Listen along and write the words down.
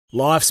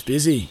Life's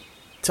busy.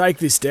 Take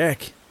this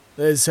deck.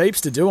 There's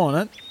heaps to do on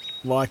it,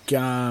 like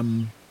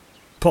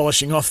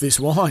polishing off this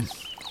wine.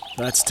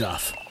 That's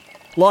tough.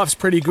 Life's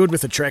pretty good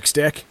with a Trex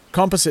deck.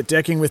 Composite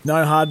decking with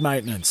no hard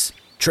maintenance.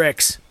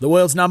 Trex, the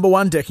world's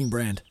 #1 decking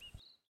brand.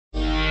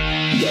 From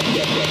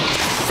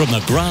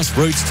the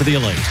grassroots to the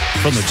elite,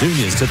 from the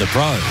juniors to the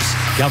pros,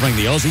 covering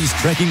the Aussies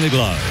trekking the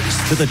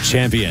globes to the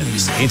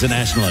champions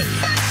internationally.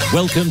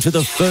 Welcome to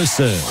the First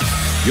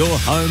Serve, your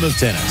home of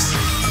tennis.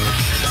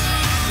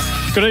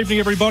 Good evening,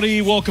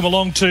 everybody. Welcome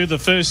along to the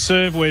First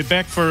Serve. We're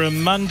back for a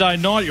Monday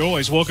night. You're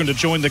always welcome to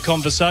join the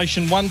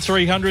conversation.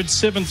 1300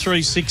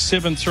 736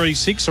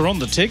 736 or on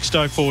the text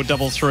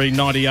 0433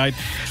 98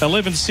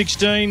 11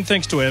 16.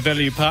 Thanks to our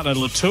value partner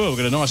Latour. We've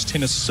got a nice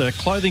tennis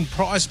clothing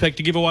prize pack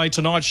to give away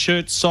tonight.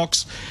 Shirts,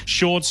 socks,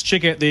 shorts.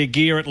 Check out their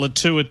gear at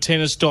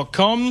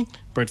latourtennis.com.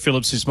 Brett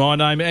Phillips is my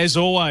name, as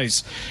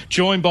always.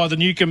 Joined by the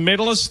Newcombe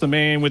medalist, the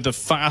man with the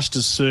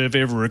fastest serve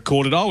ever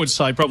recorded. I would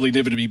say probably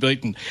never to be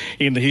beaten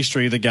in the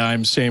history of the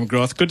game, Sam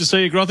Groth. Good to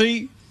see you,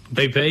 Grothy.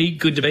 BP,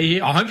 good to be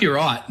here. I hope you're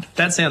right.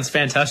 That sounds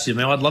fantastic. I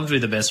mean, I'd love to be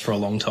the best for a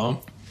long time.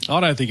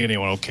 I don't think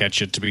anyone will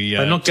catch it, to be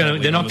They're not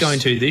going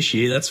to this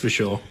year, that's for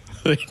sure.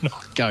 They're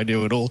not going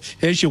to at all.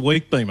 How's your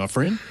week been, my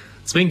friend?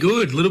 It's been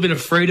good. A little bit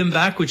of freedom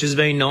back, which has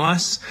been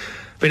nice.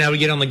 Been able to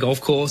get on the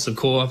golf course. Of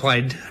course, I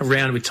played a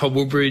round with Todd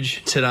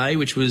Woodbridge today,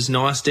 which was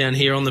nice down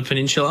here on the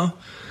peninsula.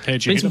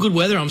 Been some good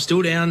weather. I'm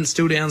still down,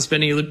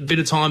 spending a bit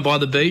of time by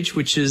the beach,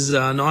 which is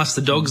nice.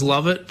 The dogs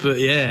love it, but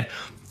yeah,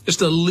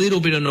 just a little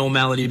bit of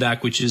normality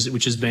back, which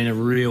has been a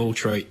real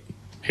treat.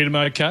 Hit him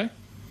okay?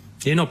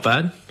 Yeah, not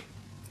bad.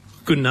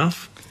 Good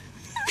enough.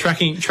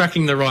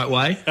 Tracking the right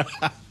way.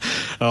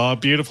 Oh,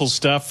 beautiful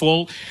stuff.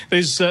 Well,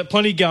 there's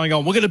plenty going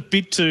on. We've got a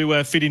bit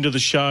to fit into the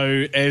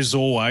show, as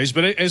always.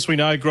 But as we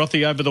know,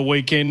 Grothy, over the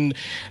weekend,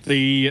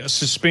 the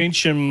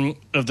suspension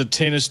of the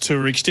tennis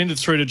tour extended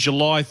through to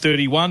July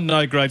 31.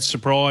 No great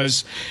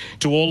surprise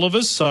to all of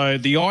us. So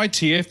the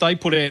ITF, they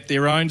put out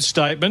their own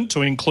statement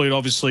to include,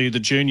 obviously, the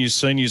juniors,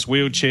 seniors,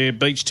 wheelchair,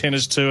 beach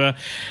tennis tour,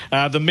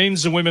 the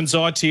men's and women's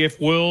ITF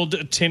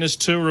World Tennis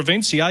Tour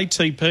events. The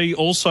ATP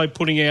also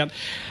putting out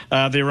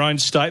their own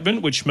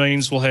statement, which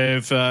means we'll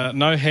have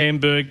no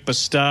Hamburg,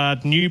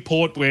 Bastard,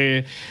 Newport,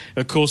 where,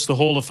 of course, the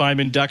Hall of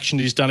Fame induction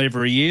is done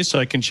every year.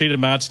 So Conchita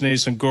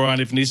Martinez and Goran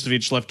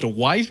Ivanisevic will have to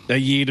wait a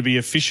year to be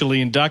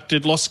officially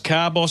inducted. Los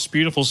Cabos,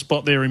 beautiful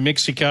spot there in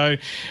Mexico.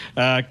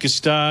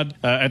 Gestad,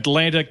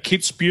 Atlanta,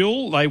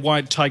 Kitzbühel, they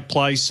won't take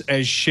place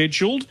as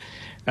scheduled.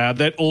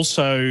 That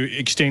also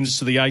extends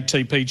to the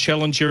ATP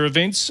Challenger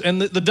events.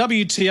 And the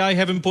WTA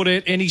haven't put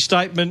out any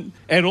statement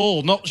at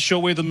all. Not sure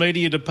where the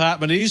media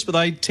department is, but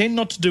they tend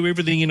not to do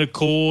everything in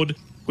accord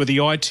with the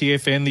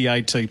ITF and the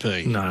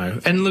ATP. No.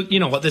 And look, you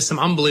know what, there's some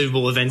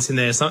unbelievable events in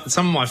there. Some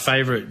of my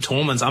favourite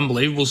tournaments,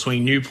 unbelievable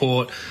swing,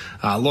 Newport,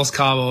 Los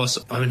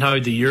Cabos, I know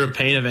the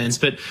European events.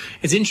 But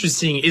it's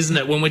interesting, isn't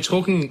it, when we're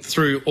talking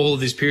through all of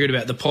this period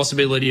about the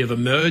possibility of a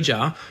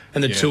merger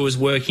and the tours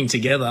working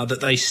together, that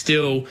they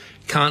still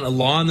can't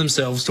align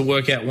themselves to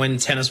work out when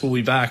tennis will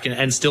be back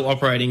and still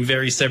operating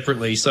very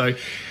separately. So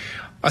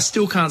I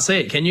still can't see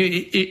it. Can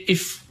you?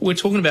 If we're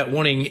talking about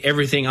wanting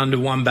everything under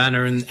one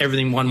banner and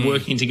everything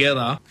working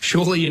together,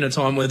 surely in a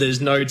time where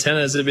there's no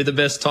tennis, it'd be the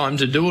best time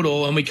to do it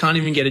all. And we can't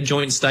even get a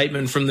joint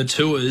statement from the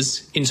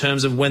tours in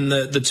terms of when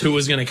the tour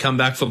is going to come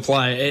back for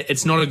play.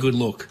 It's not a good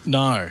look.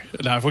 No.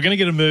 If we're going to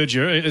get a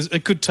merger,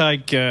 it could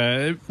take,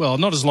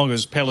 not as long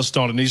as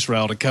Palestine and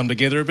Israel to come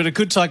together, but it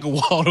could take a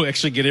while to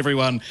actually get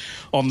everyone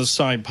on the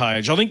same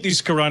page. I think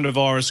this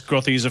coronavirus,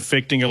 Grothy, is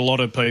affecting a lot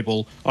of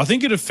people. I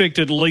think it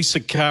affected Lisa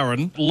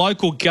Curran,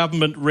 local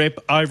government rep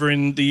over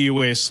in the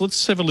US.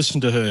 Let's have a listen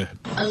to her.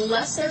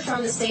 Unless they're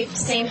from the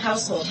same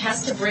household,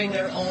 has to bring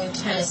their own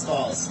tennis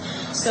balls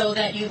so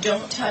that you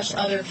don't touch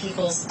other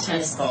people's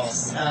tennis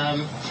balls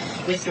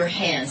with your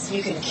hands.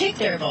 You can kick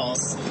their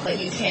balls, but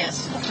you can't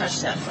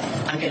touch them.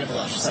 I'm going to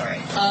blush, sorry.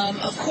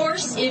 Of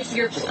course, if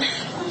you're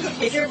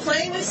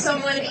playing with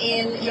someone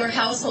in your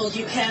household,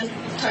 you can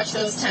touch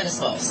those tennis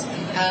balls.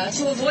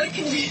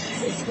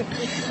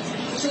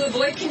 To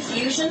avoid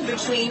confusion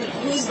between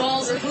whose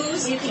balls are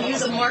whose, you can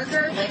use a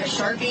marker, like a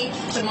Sharpie,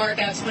 to mark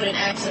out, to put an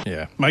X.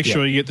 Yeah, make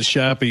sure you get the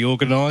Sharpie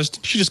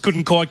organised. She just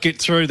couldn't quite get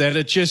through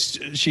that.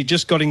 She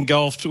just got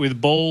engulfed with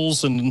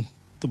balls, and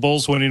the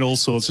balls went in all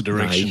sorts of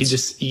directions. No,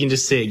 you can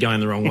just see it going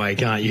the wrong way,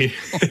 can't you?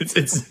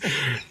 it's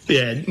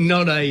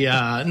not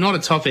a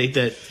topic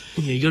that.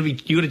 Yeah,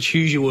 you got to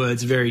choose your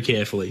words very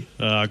carefully.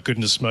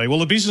 Goodness me. Well,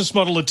 the business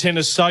model of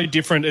tennis is so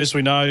different, as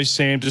we know,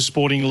 Sam, to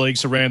sporting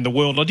leagues around the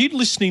world. I did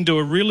listening to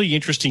a really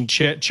interesting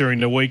chat during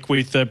the week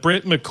with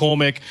Brett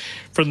McCormack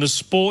from the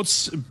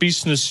Sports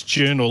Business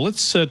Journal.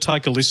 Let's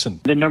take a listen.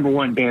 The number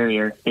one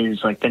barrier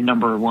is like the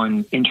number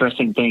one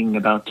interesting thing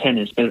about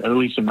tennis, at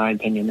least in my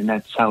opinion, and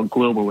that's how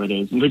global it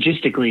is.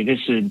 Logistically,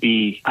 this would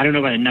be, I don't know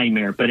about a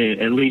nightmare, but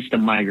at least a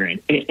migraine.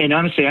 And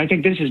honestly, I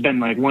think this has been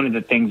like one of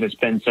the things that's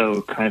been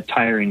so kind of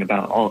tiring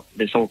about all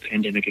this whole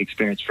pandemic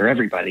experience for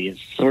everybody is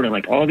sort of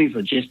like all these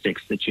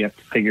logistics that you have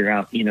to figure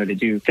out, to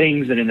do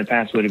things that in the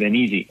past would have been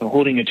easy.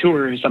 Holding a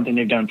tour is something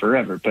they've done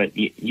forever, but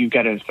you've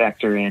got to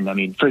factor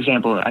in, for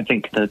example, I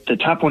think the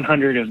top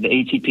 100 of the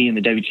ATP and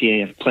the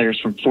WTA have players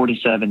from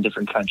 47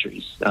 different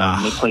countries.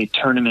 They play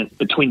tournaments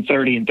between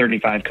 30 and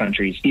 35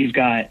 countries. You've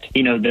got,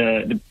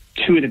 the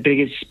two of the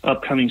biggest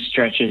upcoming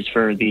stretches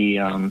for the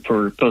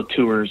for both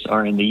tours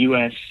are in the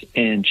U.S.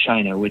 and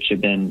China, which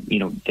have been,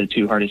 the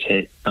two hardest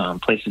hit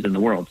places in the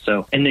world.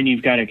 So, and then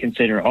you've got to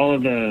consider all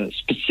of the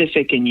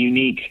specific and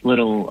unique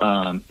little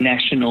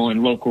national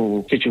and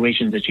local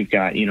situations that you've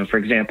got. For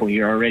example,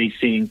 you're already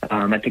seeing,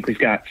 I think we've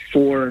got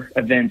 4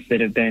 events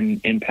that have been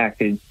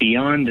impacted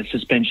beyond the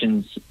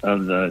suspensions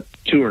of the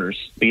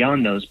tours,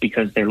 beyond those,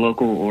 because their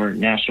local or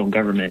national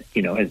government,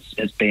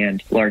 has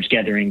banned large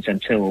gatherings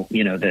until,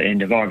 the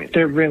end of August.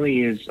 There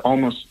really is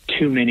almost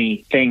too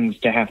many things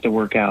to have to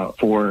work out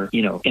for,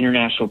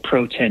 international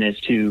pro tennis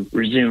to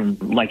resume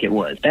like it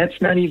was. That's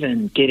not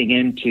even getting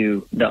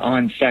into the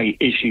on-site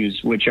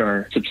issues, which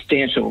are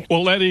substantial.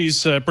 Well, that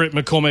is Brett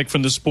McCormack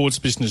from the Sports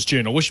Business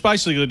Journal, which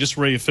basically just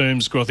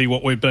reaffirms, Grothy,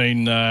 what we've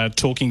been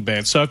talking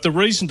about. So if the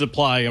reason to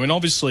play,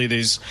 obviously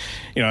there's,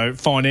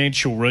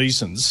 financial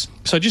reasons.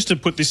 So just to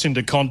put this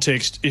into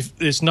context, if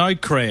there's no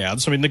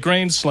crowds, the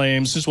Grand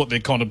Slams is what they're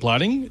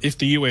contemplating. If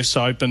the US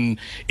Open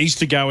is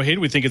to go ahead,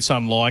 we think it's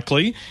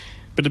unlikely.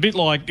 But a bit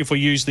like if we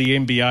use the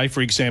NBA,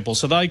 for example,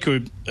 so they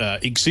could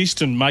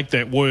exist and make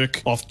that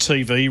work off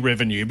TV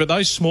revenue. But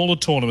those smaller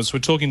tournaments, we're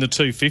talking the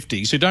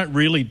 250s, who don't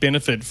really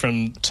benefit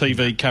from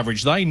TV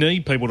coverage. They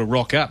need people to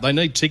rock up. They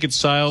need ticket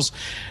sales.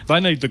 They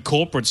need the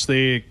corporates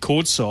there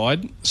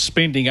courtside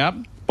spending up,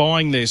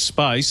 buying their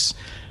space.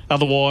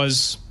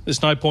 Otherwise,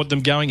 there's no point in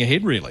them going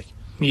ahead, really.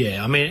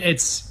 Yeah,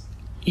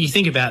 you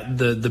think about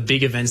the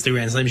big events, the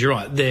Grand Slams, you're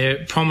right.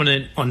 They're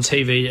prominent on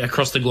TV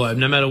across the globe.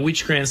 No matter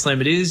which Grand Slam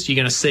it is, you're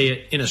going to see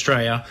it in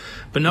Australia.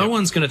 But no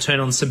one's going to turn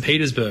on St.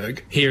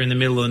 Petersburg here in the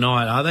middle of the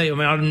night, are they?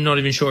 I'm not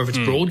even sure if it's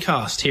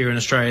broadcast here in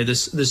Australia.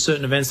 There's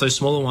certain events, those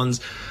smaller ones,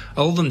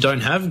 all of them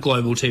don't have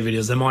global TV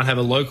deals. They might have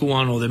a local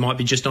one, or they might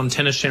be just on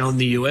Tennis Channel in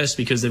the US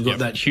because they've got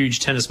that huge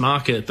tennis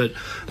market. But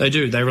they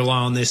do. They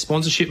rely on their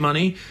sponsorship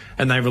money,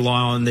 and they rely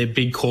on their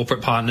big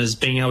corporate partners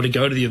being able to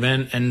go to the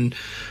event and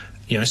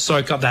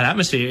soak up that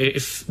atmosphere.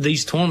 If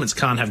these tournaments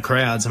can't have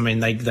crowds,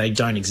 they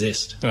don't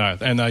exist. No,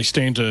 and they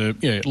stand to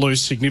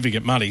lose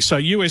significant money. So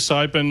US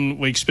Open,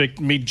 we expect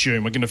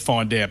mid-June. We're going to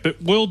find out.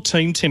 But World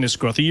Team Tennis,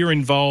 Grothy, you're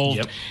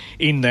involved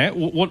in that.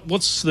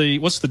 What's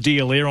the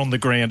deal there on the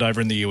ground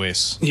over in the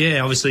US? Yeah,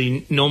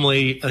 obviously,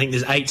 normally I think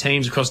there's 8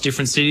 teams across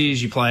different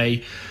cities. You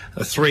play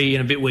a 3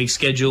 and a bit week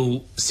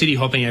schedule, city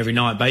hopping every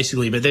night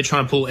basically, but they're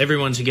trying to pull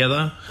everyone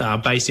together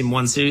based in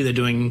one city. They're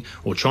doing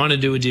or trying to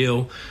do a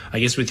deal, I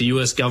guess, with the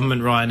US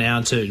government right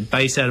now to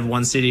base out of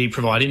one city,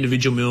 provide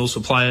individual meals for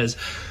players.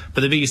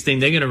 But the biggest thing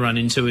they're going to run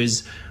into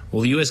is,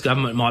 well, the US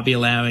government might be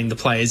allowing the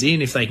players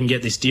in if they can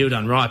get this deal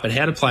done right, but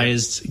how do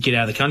players get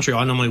out of the country?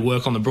 I normally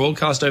work on the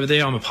broadcast over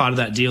there. I'm a part of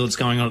that deal that's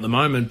going on at the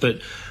moment,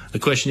 but the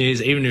question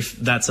is, even if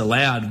that's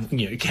allowed,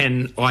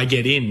 can I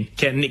get in?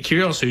 Can Nick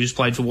Kyrgios, who's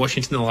played for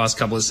Washington the last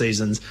couple of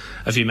seasons,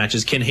 a few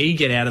matches, can he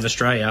get out of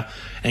Australia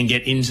and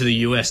get into the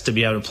US to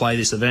be able to play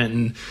this event?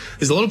 And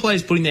there's a lot of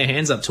players putting their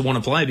hands up to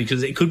want to play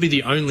because it could be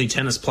the only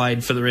tennis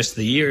played for the rest of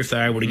the year if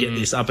they're able to get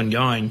this up and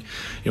going.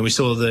 We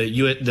saw the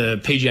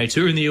PGA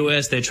Tour in the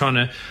US. They're trying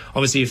to,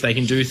 obviously, if they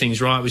can do things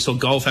right. We saw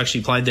golf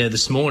actually played there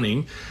this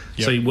morning.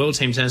 So World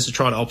Team Tennis to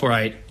try to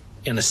operate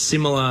in a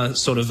similar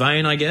sort of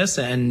vein, I guess,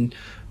 and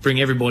bring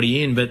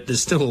everybody in, but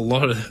there's still a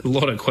lot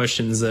of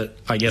questions that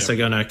I guess are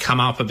going to come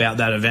up about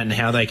that event and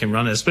how they can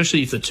run it,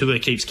 especially if the tour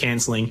keeps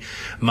cancelling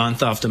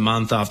month after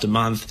month after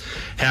month.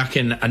 How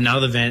can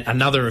another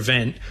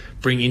event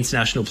bring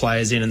international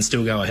players in and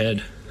still go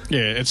ahead?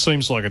 Yeah, it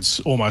seems like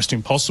it's almost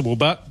impossible,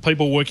 but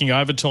people working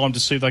overtime to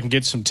see if they can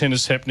get some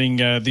tennis happening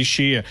this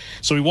year.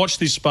 So we watch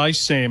this space,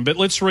 Sam, but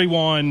let's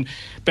rewind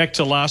back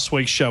to last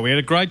week's show. We had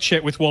a great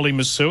chat with Wally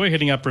Masua,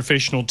 heading up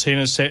professional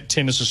tennis at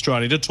Tennis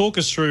Australia, to talk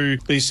us through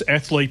this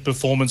athlete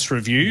performance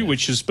review,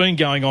 which has been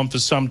going on for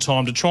some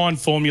time to try and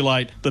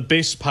formulate the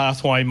best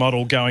pathway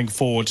model going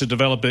forward to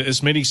develop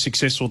as many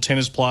successful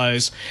tennis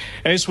players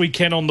as we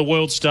can on the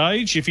world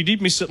stage. If you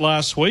did miss it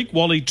last week,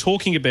 Wally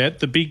talking about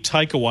the big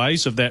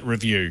takeaways of that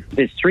review.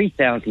 There's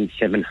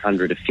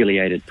 3,700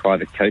 affiliated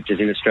private coaches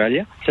in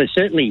Australia. So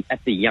certainly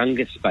at the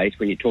younger space,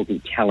 when you're talking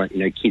talent,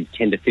 kids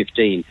 10 to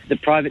 15, the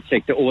private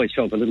sector always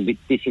felt a little bit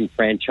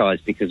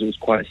disenfranchised because it was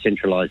quite a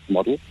centralised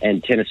model,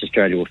 and Tennis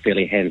Australia were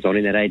fairly hands-on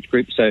in that age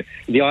group. So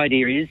the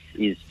idea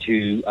is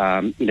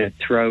to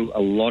throw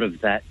a lot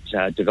of that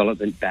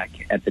development back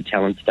at the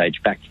talent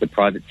stage, back to the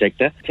private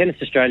sector. Tennis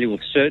Australia will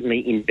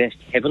certainly invest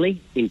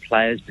heavily in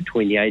players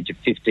between the age of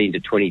 15 to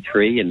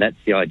 23, and that's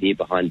the idea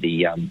behind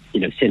the,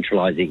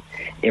 centralising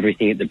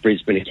everything at the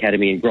Brisbane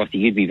Academy. And Grothy,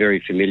 you'd be very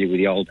familiar with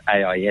the old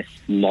AIS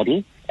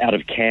model out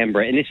of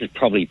Canberra, and this is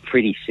probably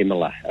pretty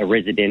similar, a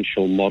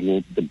residential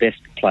model. The best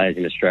players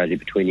in Australia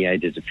between the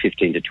ages of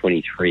 15 to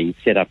 23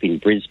 set up in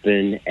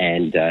Brisbane,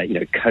 and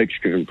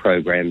coach-driven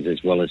programs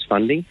as well as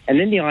funding. And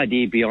then the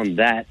idea beyond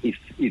that, if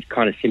you've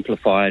kind of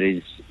simplified,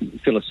 is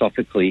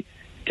philosophically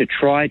to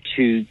try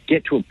to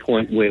get to a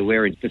point where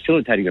we're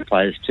facilitating the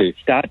players to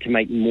start to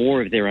make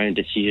more of their own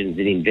decisions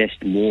and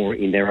invest more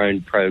in their own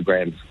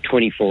programs,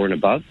 24 and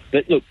above.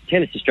 But look,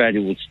 Tennis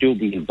Australia will still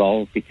be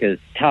involved because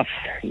tough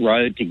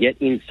road to get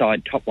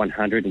inside top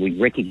 100, and we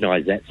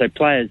recognise that. So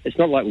players, it's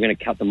not like we're going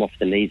to cut them off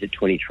the knees at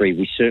 23.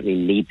 We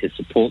certainly need to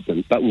support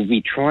them, but we'll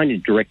be trying to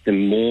direct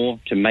them more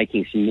to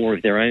making some more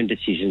of their own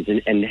decisions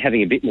and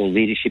having a bit more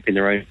leadership in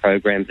their own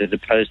programs, as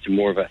opposed to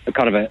more of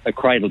a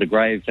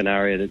cradle-to-grave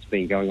scenario that's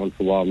been going on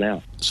for a while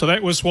now. So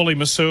that was Wally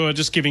Masur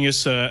just giving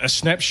us a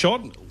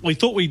snapshot. We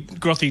thought we'd,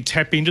 Grothy,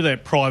 tap into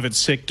that private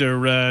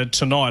sector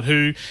tonight,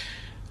 who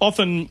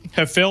often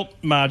have felt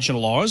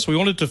marginalised. We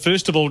wanted to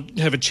first of all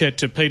have a chat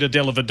to Peter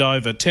Della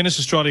Vedova, Tennis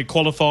Australia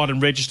qualified and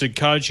registered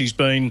coach. He's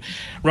been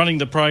running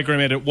the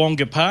program out at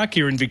Wonga Park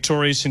here in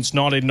Victoria since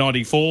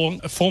 1994.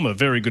 A former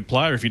very good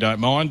player, if you don't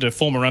mind, a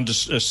former under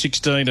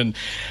 16 and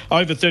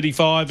over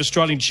 35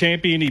 Australian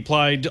champion. He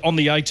played on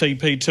the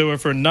ATP Tour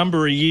for a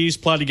number of years,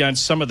 played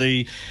against some of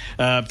the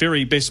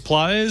very best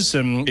players.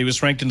 He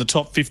was ranked in the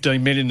top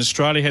 15 men in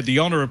Australia, had the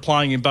honour of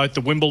playing in both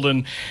the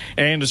Wimbledon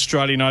and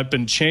Australian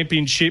Open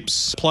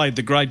championships. Played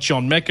the great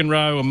John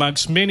McEnroe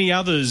amongst many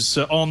others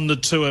on the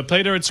tour.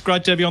 Peter, it's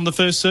great to have you on the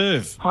First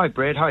Serve. Hi,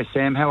 Brad. Hi,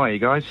 Sam. How are you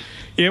guys?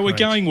 Yeah, we're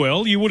going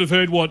well. You would have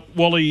heard what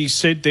Wally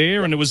said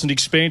there, and it was an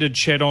expanded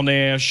chat on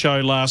our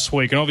show last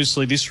week. And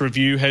obviously this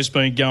review has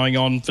been going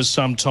on for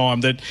some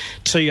time, that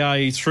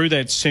TA, through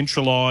that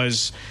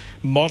centralised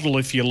model,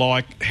 if you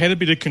like, had a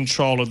bit of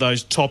control of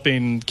those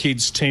top-end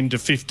kids 10 to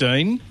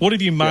 15. What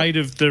have you made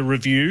of the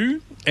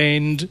review?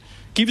 And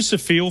give us a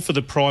feel for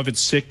the private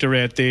sector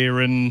out there,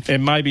 and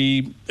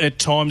maybe at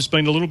times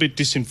been a little bit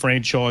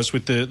disenfranchised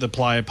with the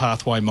player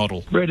pathway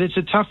model. Brett, it's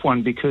a tough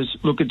one because,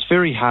 look, it's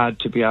very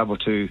hard to be able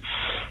to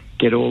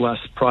get all us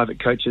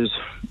private coaches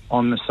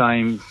on the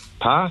same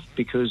path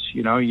because,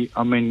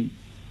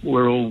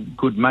 we're all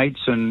good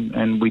mates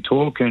and we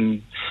talk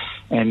and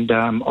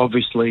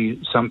obviously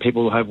some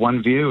people have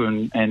one view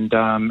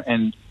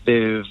and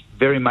they've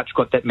very much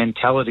got that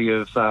mentality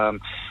of,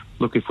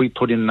 look, if we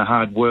put in the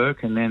hard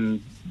work and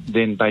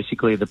then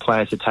basically the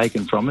players are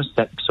taken from us,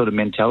 that sort of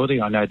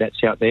mentality. I know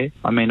that's out there.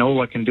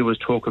 All I can do is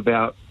talk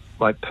about,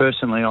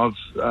 personally,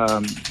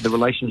 the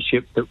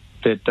relationship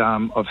that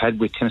I've had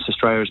with Tennis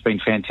Australia has been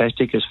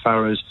fantastic as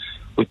far as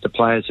with the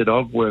players that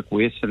I've worked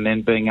with, and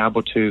then being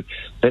able to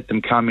let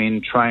them come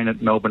in, train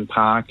at Melbourne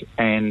Park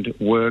and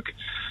work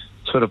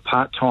sort of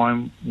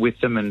part-time with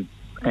them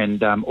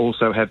and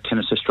also have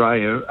Tennis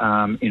Australia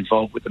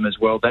involved with them as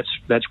well.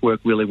 That's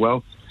worked really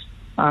well.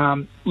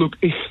 Look,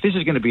 this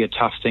is going to be a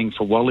tough thing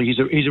for Wally.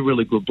 He's a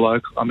really good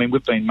bloke.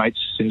 We've been mates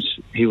since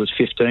he was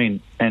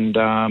 15, and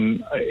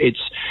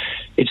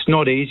it's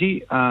not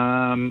easy.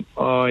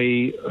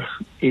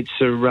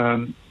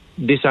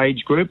 This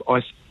age group,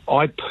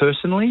 I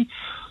personally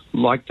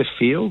like to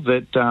feel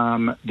that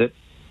that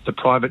the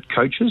private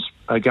coaches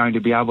are going to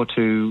be able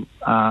to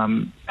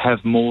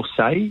have more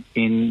say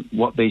in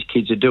what these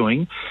kids are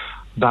doing,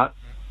 but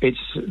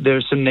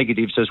there's some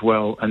negatives as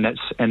well, and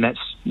that's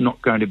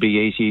not going to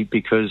be easy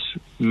because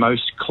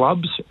most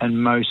clubs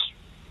and most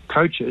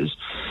coaches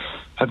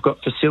have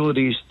got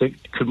facilities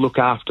that could look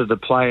after the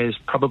players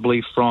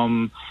probably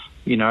from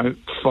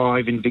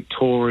 5 in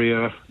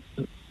Victoria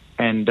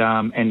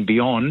and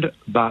beyond.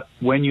 But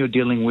when you're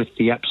dealing with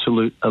the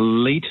absolute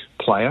elite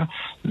player,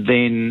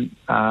 then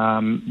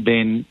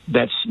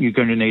that's you're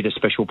going to need a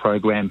special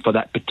program for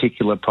that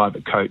particular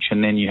private coach,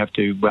 and then you have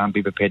to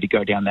be prepared to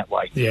go down that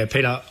way. Yeah,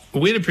 Peter,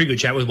 we had a pretty good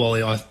chat with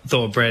Wally. I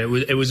thought, Brett,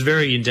 it was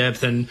very in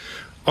depth, and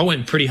I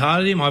went pretty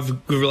hard at him. I have a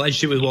good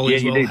relationship with Wally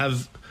as well.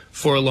 Have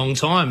for a long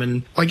time.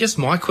 And I guess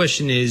my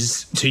question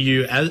is to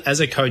you as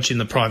a coach in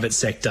the private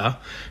sector,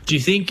 do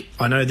you think,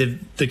 I know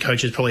the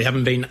coaches probably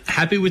haven't been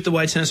happy with the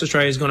way Tennis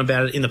Australia has gone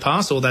about it in the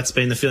past, or that's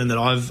been the feeling that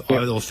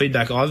or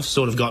feedback I've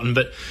sort of gotten,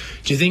 but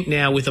do you think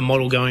now with a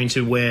model going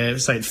to where,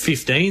 say at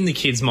 15, the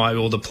kids might,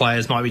 or the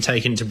players might be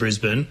taken to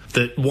Brisbane,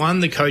 that one,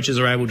 the coaches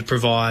are able to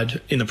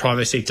provide in the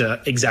private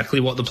sector exactly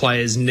what the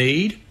players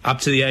need up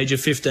to the age of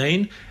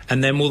 15,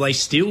 and then will they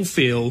still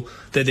feel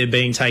that they're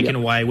being taken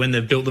away when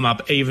they've built them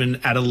up even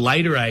at a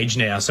later age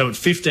now? So at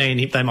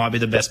 15, they might be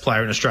the best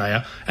player in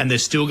Australia, and they're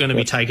still going to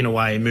be taken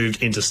away and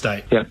moved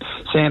interstate. Yeah,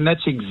 Sam,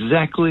 that's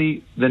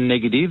exactly the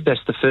negative.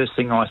 That's the first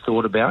thing I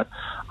thought about.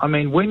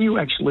 When you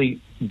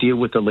actually deal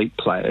with elite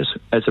players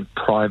as a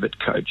private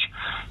coach,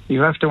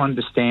 you have to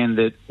understand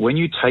that when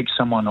you take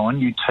someone on,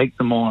 you take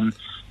them on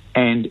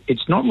And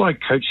it's not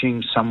like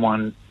coaching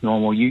someone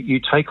normal. You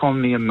take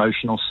on the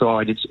emotional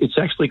side. It's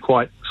actually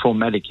quite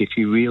traumatic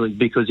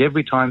because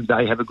every time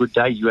they have a good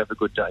day, you have a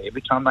good day.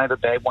 Every time they have a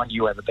bad one,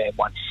 you have a bad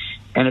one.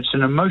 And it's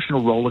an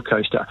emotional roller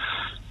coaster.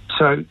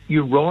 So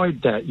you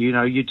ride that.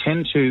 You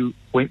tend to,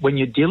 when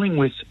you're dealing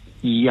with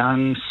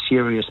young,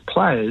 serious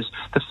players,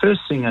 the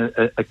first thing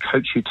a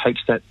coach who takes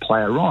that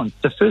player on,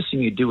 the first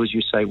thing you do is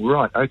you say,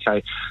 right,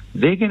 okay,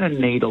 they're going to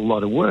need a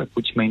lot of work,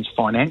 which means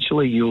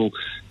financially you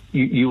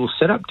will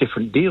set up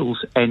different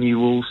deals, and you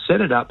will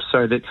set it up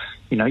so that,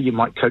 you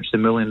might coach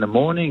them early in the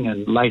morning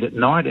and late at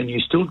night, and you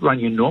still run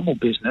your normal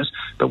business.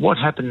 But what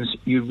happens,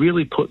 you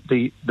really put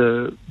the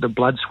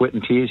blood, sweat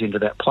and tears into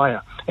that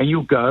player. And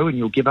you'll go and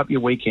you'll give up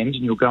your weekends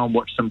and you'll go and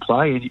watch them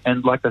play.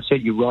 And like I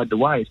said, you ride the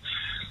wave.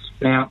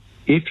 Now,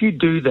 if you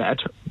do that,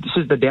 this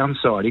is the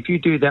downside. If you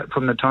do that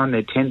from the time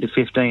they're 10 to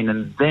 15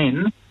 and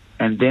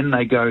then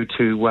they go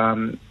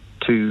to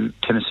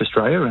Tennis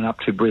Australia and up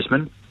to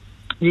Brisbane,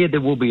 yeah,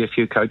 there will be a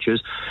few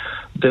coaches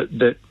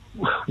that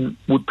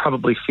would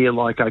probably feel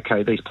like,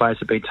 okay, these players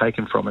have been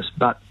taken from us.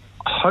 But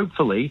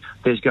hopefully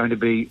there's going to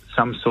be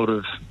some sort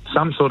of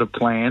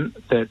plan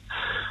that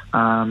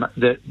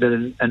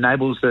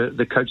enables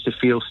the coach to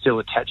feel still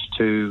attached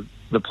to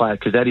the player,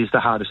 because that is the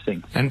hardest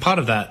thing. And part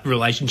of that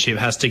relationship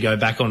has to go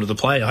back onto the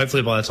player.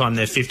 Hopefully by the time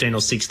they're 15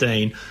 or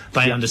 16,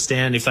 they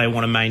understand if they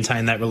want to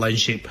maintain that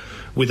relationship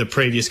with a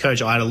previous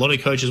coach. I had a lot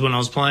of coaches when I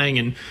was playing,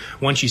 and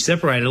once you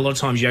separated, a lot of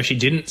times you actually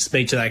didn't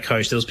speak to that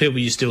coach. There was people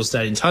you still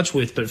stayed in touch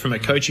with, but from a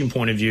coaching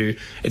point of view,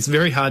 it's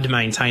very hard to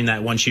maintain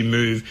that once you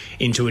move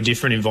into a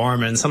different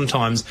environment. And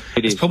sometimes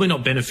it's probably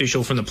not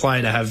beneficial from the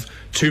player to have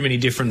too many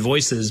different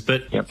voices.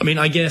 But I mean,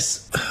 I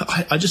guess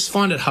I just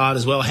find it hard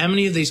as well. How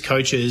many of these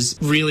coaches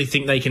really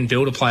think they can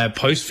build a player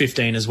post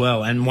 15 as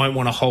well and won't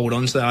want to hold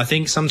on to that? I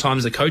think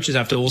sometimes the coaches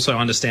have to also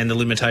understand the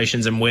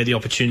limitations and where the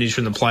opportunities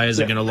from the players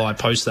are going to lie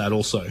post that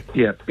also.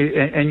 Yeah,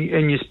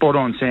 and you're spot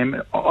on,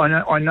 Sam.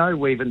 I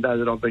know even though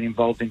that I've been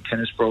involved in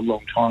tennis for a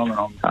long time,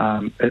 and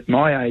I'm, at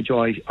my age,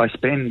 I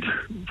spend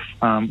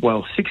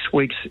 6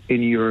 weeks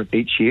in Europe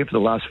each year for the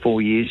last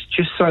 4 years,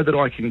 just so that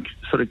I can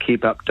sort of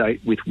keep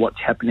update with what's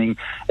happening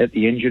at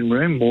the engine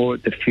room, more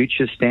at the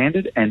future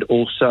standard, and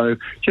also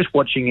just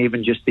watching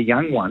even just the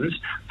young ones,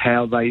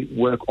 how they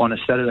work on a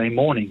Saturday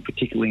morning,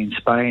 particularly in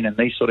Spain and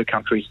these sort of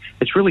countries.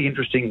 It's really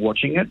interesting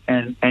watching it,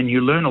 and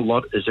you learn a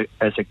lot as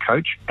a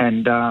coach.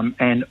 And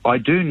I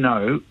do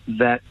know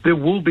that there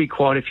will be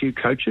quite a few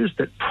coaches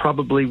that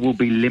probably will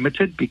be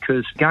limited,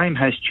 because the game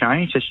has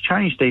changed. It's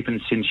changed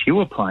even since you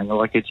were playing.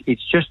 Like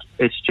it's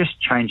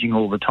just changing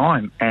all the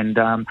time. And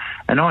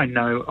I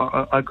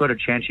know I got a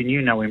chance, and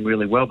you know him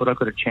really well, but I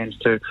got a chance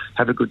to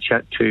have a good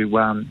chat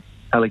to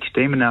Alex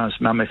Demonau's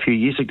mum a few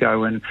years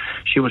ago, and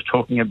she was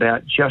talking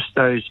about just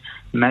those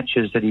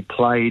matches that he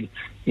played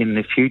in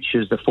the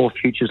futures, the 4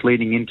 futures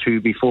leading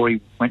into before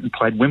he went and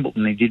played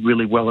Wimbledon. He did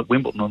really well at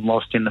Wimbledon and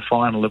lost in the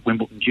final at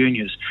Wimbledon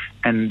Juniors.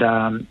 And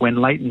when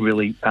Leighton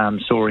really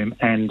saw him,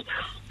 and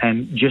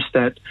just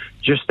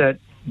that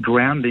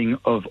grounding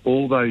of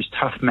all those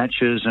tough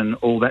matches and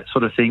all that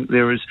sort of thing,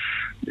 there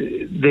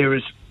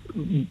is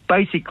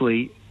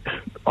basically,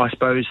 I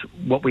suppose,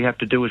 what we have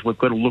to do is we've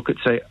got to look at,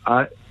 say,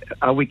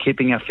 are we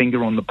keeping our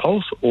finger on the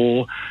pulse,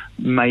 or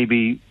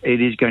maybe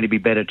it is going to be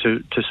better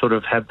to sort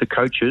of have the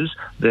coaches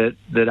that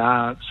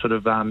are sort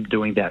of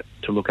doing that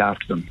to look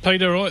after them.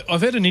 Peter,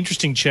 I've had an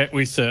interesting chat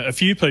with a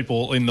few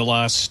people in the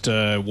last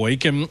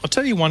week, and I'll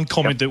tell you one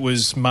comment that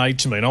was made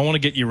to me, and I want to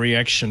get your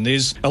reaction.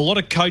 There's a lot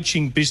of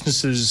coaching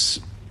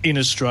businesses in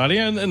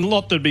Australia, and a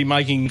lot that'd be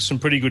making some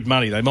pretty good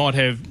money. They might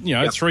have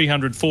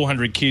 300,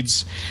 400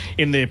 kids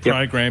in their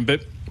program,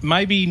 but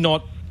maybe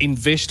not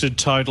invested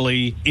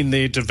totally in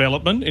their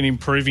development and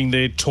improving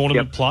their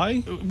tournament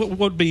play. What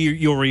would be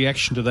your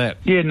reaction to that?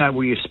 Yeah, no,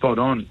 well, you're spot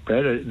on,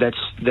 Brad.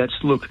 That's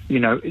look,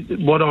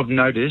 what I've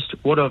noticed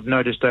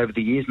over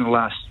the years, in the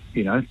last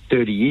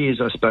 30 years,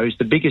 I suppose,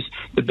 the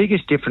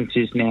biggest difference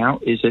is now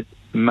is that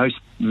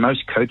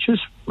most coaches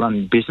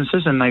run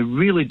businesses, and they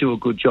really do a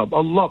good job, a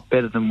lot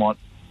better than what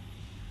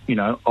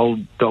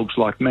old dogs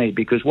like me,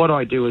 because what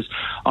I do is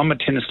I'm a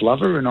tennis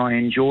lover, and I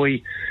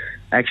enjoy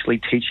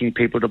actually teaching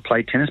people to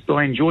play tennis, but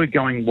I enjoy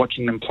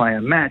watching them play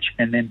a match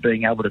and then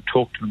being able to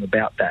talk to them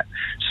about that.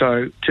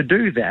 So to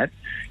do that,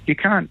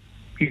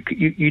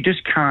 you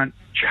just can't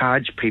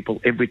charge people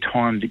every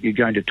time that you're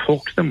going to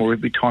talk to them, or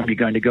every time you're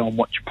going to go and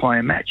watch play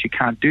a match. You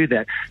can't do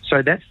that.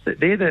 So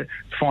they're the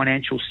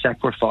financial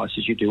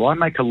sacrifices you do. I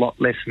make a lot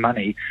less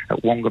money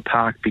at Wonga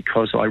Park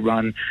because I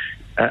run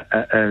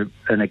an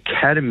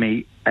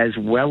academy as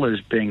well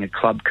as being a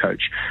club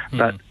coach.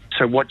 But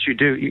so what you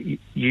do,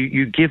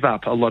 you give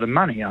up a lot of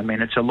money. I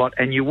mean, it's a lot,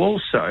 and you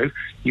don't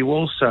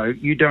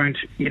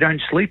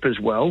sleep as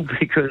well,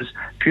 because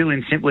purely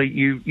and simply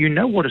you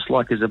know what it's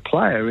like as a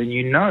player, and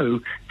you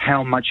know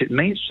how much it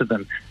means to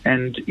them.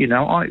 And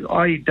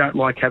I don't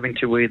like having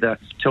to either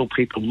tell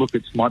people, look,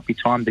 it might be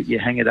time that you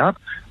hang it up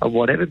or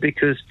whatever,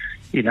 because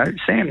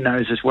Sam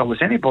knows as well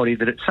as anybody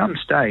that at some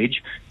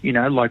stage,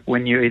 like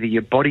when you're either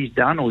your body's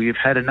done or you've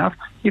had enough,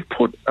 you've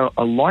put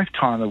a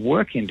lifetime of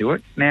work into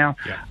it. Now,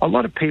 a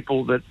lot of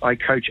people that I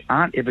coach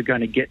aren't ever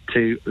going to get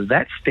to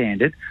that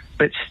standard,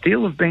 but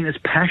still have been as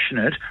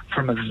passionate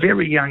from a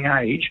very young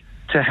age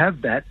to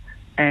have that,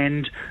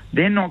 and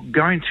they're not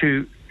going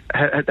to,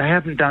 they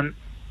haven't done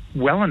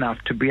well enough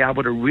to be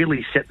able to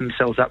really set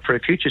themselves up for a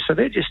future. So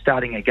they're just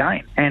starting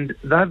again, and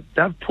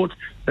they've put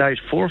those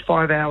 4 or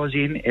 5 hours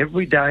in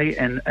every day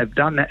and have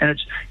done that. And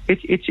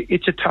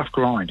it's a tough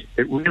grind.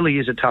 It really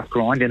is a tough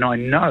grind. And I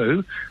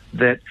know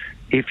that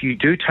if you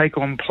do take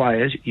on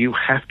players, you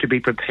have to be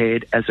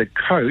prepared as a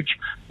coach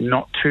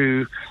not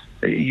to,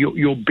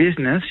 your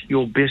business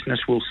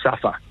will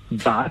suffer,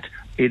 but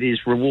it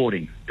is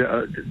rewarding.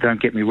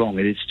 Don't get me wrong.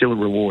 It is still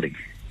rewarding.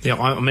 Yeah,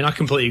 I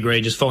completely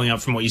agree. Just following up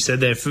from what you said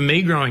there, for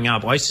me growing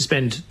up, I used to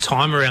spend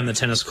time around the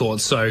tennis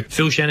courts. So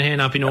Phil Shanahan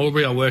up in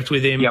Albury, I worked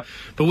with him,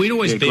 but we'd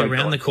always be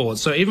around the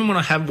courts. So even when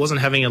I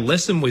wasn't having a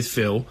lesson with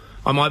Phil,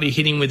 I might be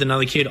hitting with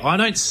another kid. I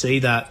don't see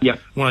that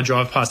when I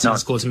drive past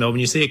tennis courts in Melbourne.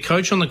 You see a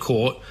coach on the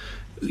court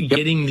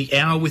getting the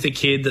hour with a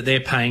kid that they're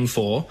paying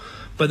for,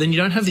 but then you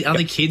don't have the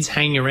other kids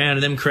hanging around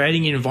and them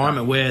creating an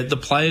environment where the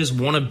players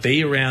want to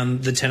be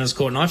around the tennis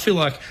court. And I feel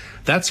like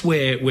that's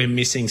where we're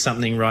missing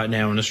something right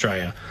now in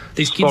Australia.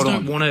 These kids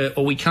don't want to,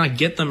 or we can't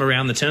get them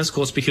around the tennis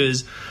courts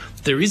because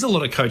there is a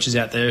lot of coaches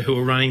out there who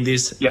are running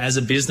this as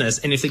a business.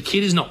 And if the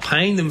kid is not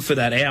paying them for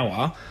that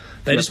hour,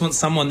 they just want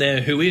someone there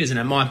who is. And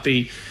it might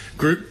be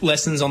group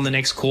lessons on the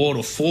next court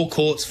or 4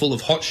 courts full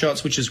of hot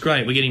shots, which is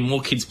great. We're getting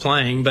more kids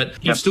playing, but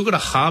you've still got to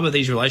harbour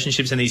these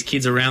relationships and these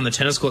kids around the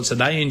tennis court so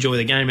they enjoy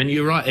the game. And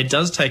you're right, it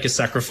does take a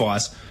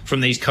sacrifice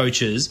from these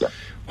coaches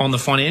on the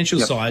financial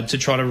side to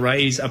try to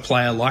raise a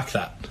player like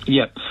that.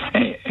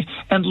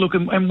 And look,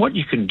 and what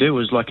you can do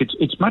is, like,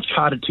 it's much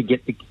harder to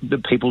get the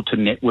people to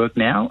network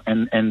now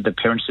and the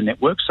parents to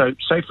network. So,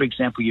 say, for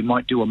example, you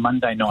might do a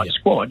Monday night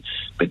squad,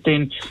 but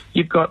then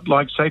you've got,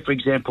 like, say, for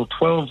example,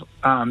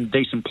 12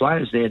 decent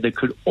players there that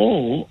could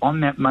all, on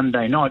that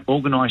Monday night,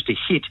 organise to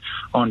hit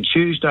on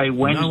Tuesday,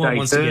 Wednesday, No one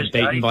wants Thursday. to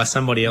get beaten by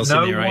somebody else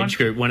in their age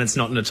group when it's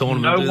not in a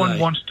tournament,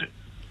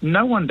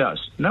 No one does.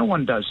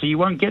 So you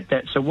won't get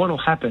that. So what will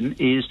happen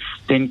is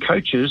then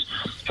coaches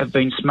have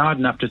been smart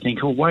enough to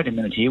think, oh, wait a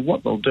minute here,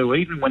 what they'll do,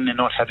 even when they're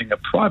not having a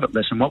private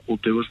lesson, what we'll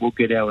do is we'll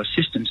get our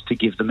assistants to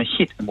give them a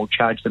hit and we'll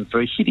charge them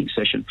for a hitting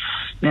session.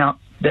 Now,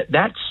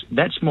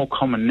 that's more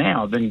common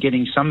now than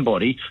getting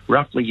somebody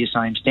roughly your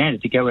same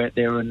standard to go out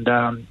there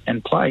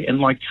and play.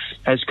 And, like,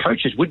 as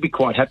coaches, we'd be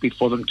quite happy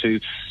for them to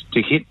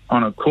hit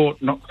on a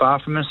court not far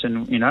from us,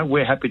 and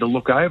we're happy to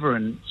look over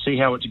and see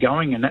how it's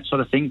going and that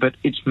sort of thing. But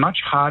it's much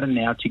harder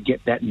now to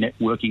get that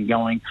networking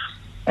going.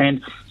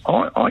 And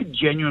I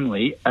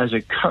genuinely, as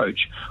a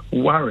coach,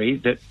 worry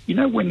that,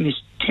 when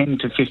this 10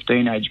 to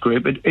 15 age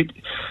group,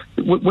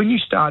 when you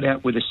start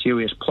out with a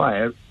serious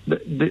player,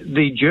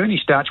 the journey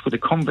starts with a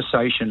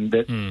conversation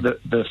that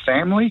the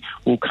family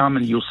will come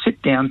and you'll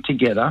sit down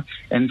together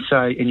and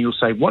you'll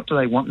say, what do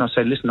they want? And I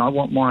say, listen, I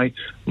want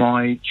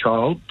my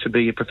child to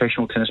be a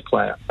professional tennis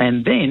player.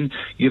 And then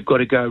you've got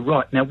to go,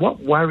 right, now what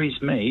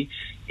worries me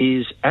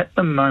is at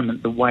the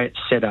moment, the way it's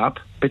set up,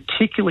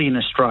 particularly in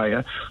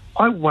Australia,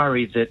 I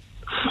worry that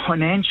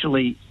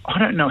financially, I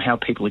don't know how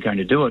people are going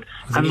to do it.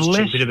 Unless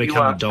it's cheaper to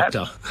become a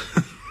doctor.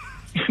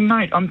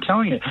 Mate, I'm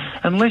telling you,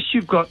 unless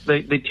you've got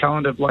the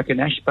talent of like an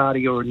Ash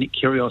Barty or a Nick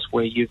Kyrgios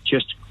where you've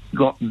just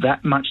got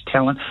that much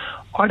talent,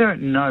 I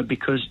don't know,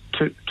 because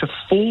to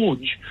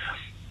forge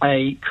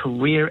a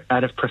career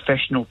out of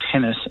professional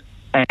tennis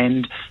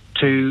and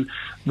to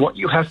what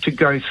you have to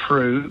go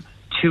through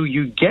till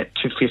you get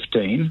to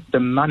 15, the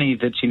money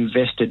that's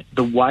invested,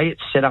 the way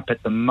it's set up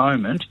at the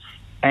moment,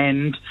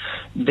 and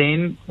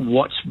then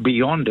what's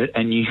beyond it,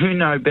 and you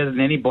know better than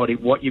anybody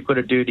what you've got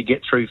to do to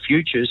get through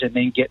futures and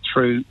then get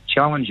through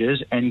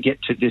challenges and get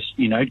to this,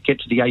 get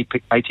to the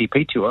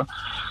ATP tour.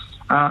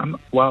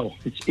 Well,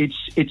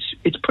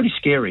 it's pretty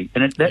scary,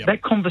 and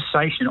that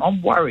conversation,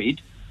 I'm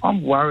worried,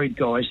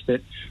 guys,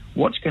 that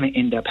what's going to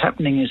end up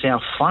happening is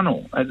our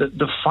funnel,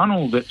 the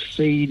funnel that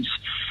feeds.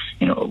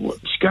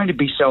 It's going to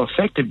be so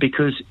affected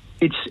because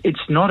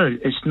it's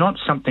not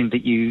something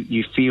that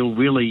you feel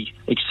really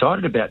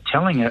excited about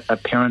telling a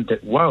parent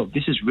that, whoa,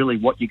 this is really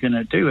what you're going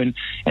to do. And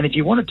if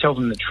you want to tell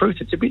them the truth,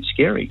 it's a bit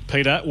scary.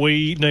 Peter,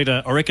 we need,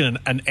 I reckon,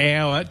 an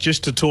hour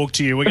just to talk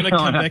to you. We're going to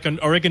come back and,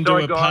 I reckon, do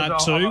a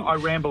part two. I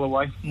ramble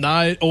away.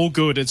 No, all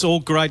good. It's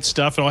all great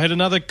stuff. And I had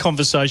another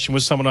conversation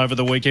with someone over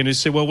the weekend who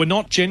said, well, we're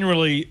not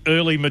generally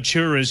early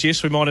maturers.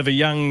 Yes, we might have a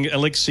young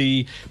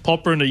Alexei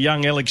Popper and a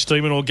young Alex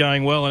de Minaur all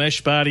going well, and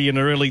Ash Barty in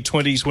her early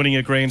 20s winning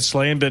a Grand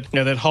Slam, but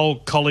that whole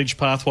whole college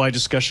pathway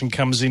discussion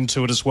comes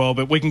into it as well,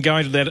 but we can go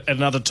into that at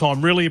another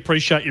time. Really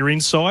appreciate your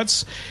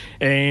insights,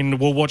 and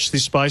we'll watch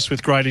this space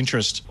with great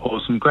interest.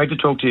 Awesome. Great to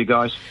talk to you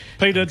guys.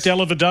 Peter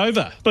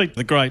Dellavedova beat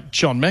the great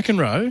John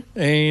McEnroe,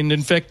 and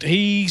in fact,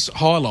 his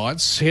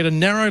highlights, he had a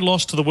narrow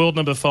loss to the world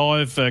number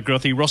 5,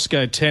 Grothy,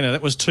 Roscoe Tanner.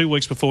 That was 2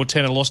 weeks before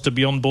Tanner lost to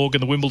Bjorn Borg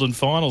in the Wimbledon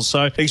finals.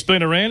 So he's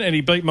been around, and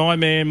he beat my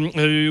man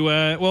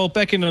who,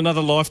 back in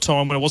another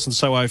lifetime when I wasn't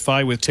so au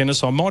fait with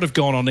tennis, I might have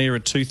gone on air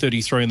at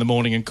 2:33 in the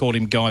morning and called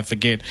him Guy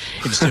Forget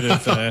instead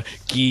of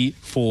Guy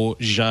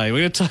Forget. We're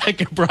going to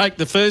take a break.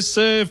 The first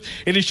serve,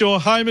 it is your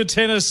home of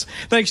tennis.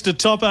 Thanks to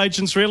Top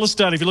Agents Real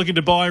Estate. If you're looking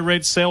to buy,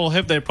 rent, sell, or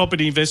have their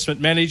property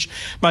investment managed,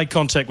 make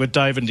contact with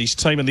Dave and his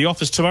team in the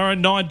office tomorrow,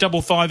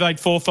 9558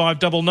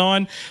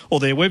 4599, or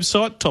their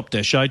website,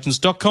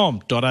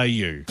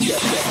 top-agents.com.au.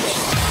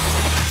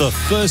 The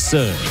first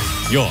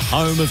serve, your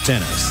home of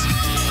tennis.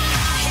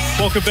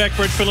 Welcome back,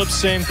 Brett Phillips,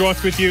 Sam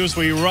Groth with you as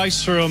we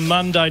race through a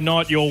Monday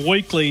night, your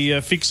weekly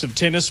fix of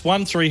tennis.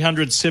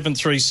 1300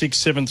 736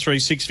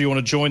 736 if you want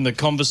to join the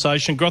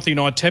conversation. Grothy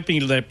and I tapping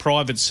into that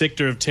private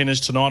sector of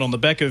tennis tonight on the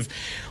back of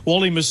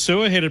Wally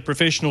Masur, head of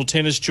professional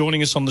tennis,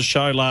 joining us on the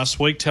show last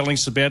week, telling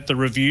us about the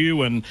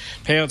review and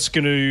how it's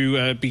going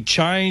to be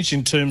changed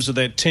in terms of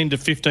that 10 to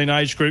 15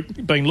 age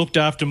group being looked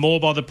after more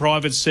by the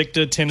private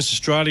sector. Tennis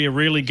Australia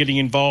really getting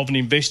involved and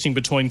investing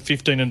between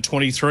 15 and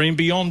 23, and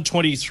beyond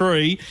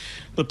 23,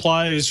 the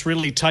players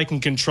really taking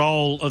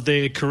control of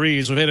their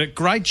careers. We've had a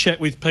great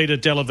chat with Peter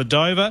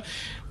Dellavedova,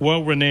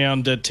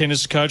 well-renowned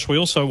tennis coach. We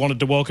also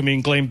wanted to welcome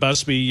in Glenn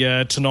Busby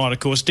tonight,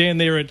 of course. Down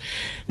there at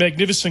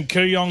magnificent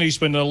Kooyong, he's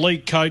been an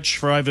elite coach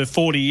for over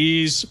 40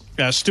 years,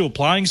 still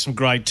playing some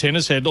great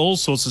tennis, had all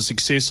sorts of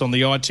success on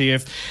the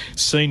ITF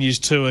Seniors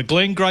Tour.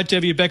 Glenn, great to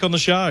have you back on the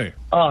show.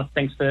 Oh,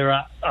 thanks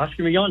for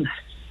asking me on.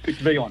 Good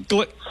to be on.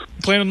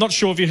 Glenn, I'm not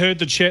sure if you heard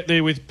the chat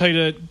there with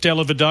Peter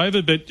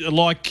Dellavedova, but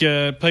like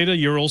Peter,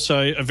 you're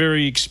also a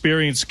very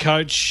experienced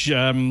coach.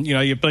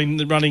 You've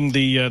been running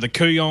the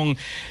Kooyong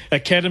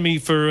Academy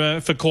for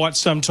quite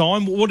some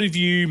time. What have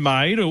you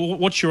made, or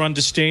what's your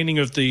understanding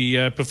of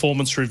the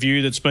performance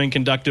review that's been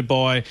conducted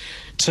by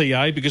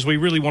TA? Because we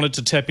really wanted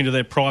to tap into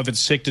that private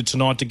sector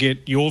tonight to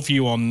get your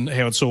view on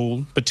how it's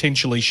all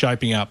potentially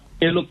shaping up.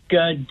 Yeah, look,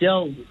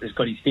 Dell has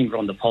got his finger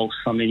on the pulse.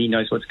 I mean, he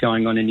knows what's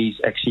going on, and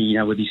he's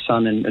actually, with his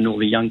son and all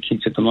the young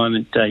kids at the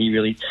moment, he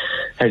really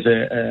has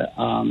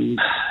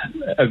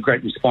a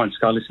great response.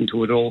 I listen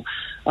to it all.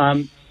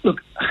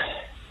 Look,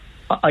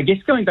 I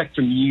guess going back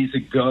from years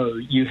ago,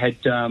 you had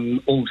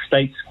all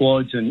state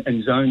squads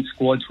and zone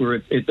squads were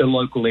at the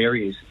local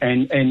areas,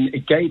 and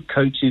it gave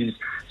coaches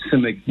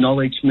some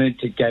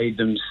acknowledgement. It gave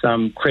them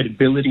some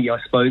credibility,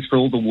 I suppose, for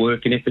all the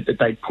work and effort that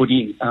they put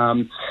in.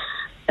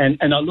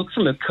 And I look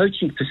from a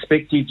coaching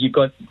perspective, you've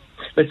got,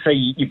 let's say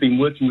you've been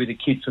working with a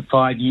kid for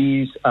 5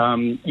 years,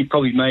 you've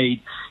probably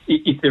made,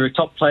 if they're a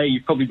top player,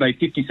 you've probably made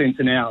 50 cents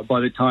an hour by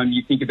the time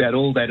you think about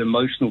all that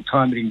emotional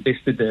time that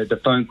invested, the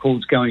phone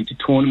calls going to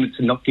tournaments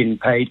and not getting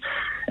paid.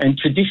 And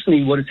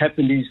traditionally what has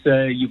happened is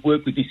you've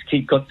worked with this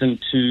kid, got them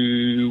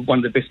to one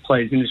of the best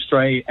players in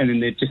Australia, and then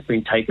they've just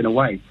been taken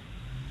away.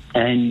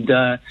 And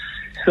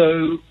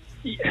so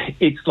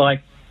it's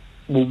like,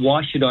 well,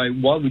 why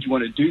would you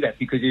want to do that?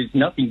 Because there's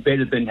nothing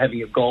better than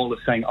having a goal of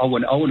saying, I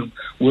want to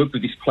work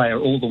with this player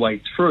all the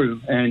way through,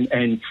 and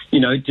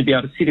to be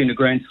able to sit in a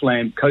Grand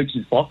Slam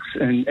coach's box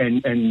and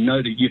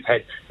know that you've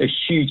had a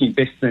huge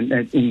investment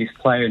in this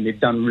player and they've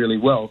done really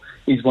well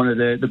is one of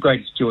the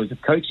greatest joys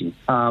of coaching.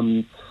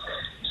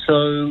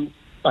 So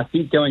I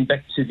think going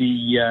back to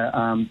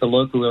the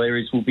local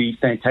areas will be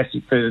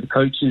fantastic for the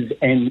coaches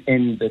and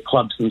the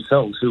clubs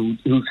themselves,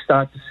 who'll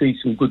start to see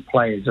some good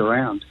players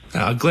around.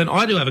 Glenn,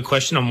 I do have a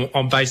question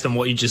on based on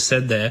what you just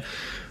said there.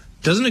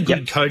 Doesn't a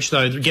good coach,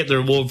 though, get the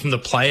reward from the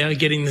player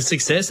getting the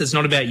success? It's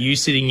not about you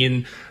sitting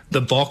in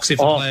the box if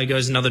the player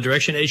goes another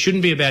direction. It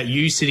shouldn't be about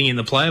you sitting in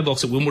the player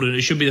box at Wimbledon.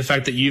 It should be the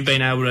fact that you've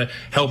been able to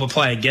help a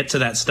player get to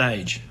that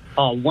stage.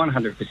 Oh,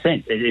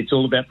 100%. It's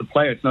all about the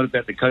player. It's not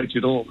about the coach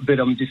at all. But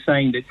I'm just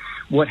saying that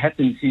what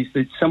happens is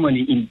that someone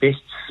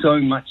invests so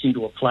much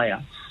into a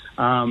player,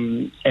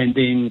 and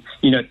then,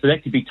 for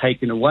that to be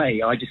taken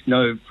away, I just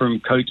know from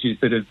coaches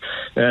that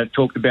have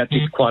talked about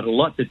this quite a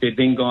lot, that they've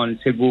then gone and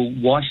said, well,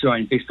 why should I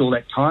invest all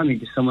that time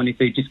into someone if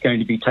they're just going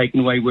to be taken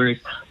away, whereas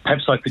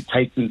perhaps I could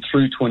take them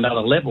through to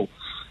another level.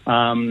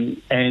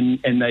 And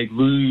they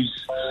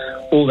lose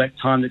all that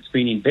time that's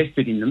been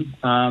invested in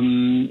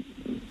them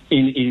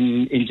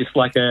in just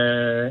like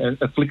a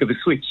flick of a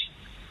switch.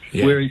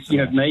 Yeah. Whereas,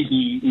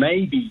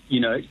 maybe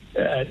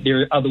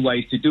there are other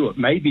ways to do it.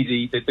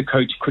 Maybe the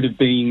coach could have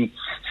been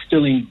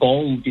still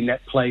involved in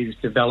that player's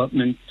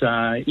development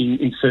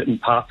in certain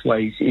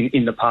pathways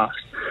in the past.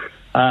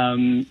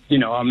 I'm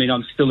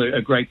still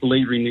a great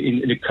believer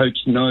in a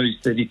coach knows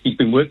that if he's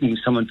been working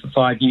with someone for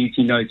 5 years,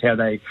 he knows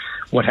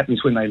what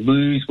happens when they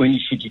lose, when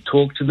should you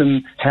talk to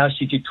them, how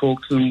should you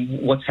talk to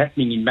them, what's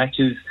happening in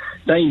matches.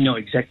 They know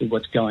exactly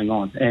what's going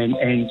on.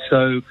 And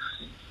so,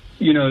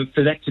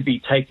 for that to be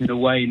taken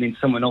away and then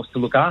someone else to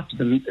look after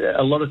them,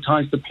 a lot of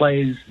times the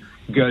players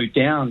go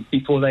down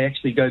before they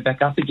actually go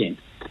back up again.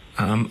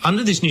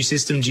 Under this new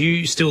system, do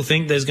you still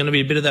think there's going to be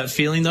a bit of that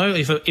feeling, though?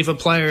 If a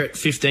player at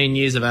 15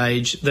 years of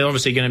age, they're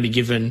obviously going to be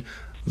given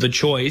the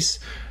choice.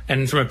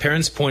 And from a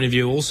parent's point of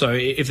view also,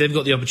 if they've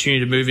got the opportunity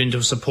to move into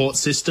a support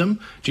system,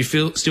 do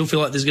you still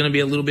feel like there's going to be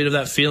a little bit of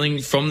that feeling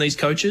from these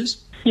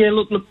coaches? Yeah,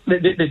 look,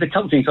 there's a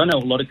couple of things. I know a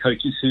lot of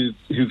coaches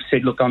who've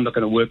said, look, I'm not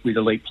going to work with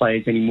elite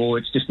players anymore.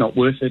 It's just not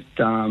worth it.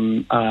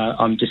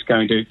 I'm just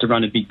going to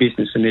run a big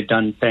business, and they've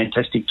done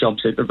fantastic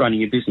jobs at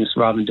running a business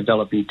rather than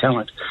developing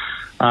talent.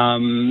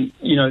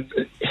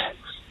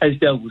 As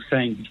Del was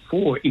saying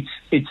before,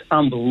 it's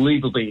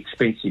unbelievably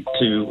expensive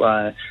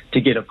to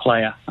get a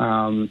player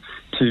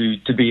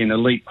to be an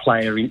elite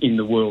player in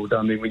the world.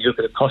 I mean, when you look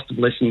at the cost of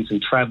lessons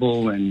and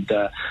travel and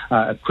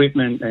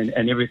equipment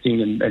and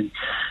everything, and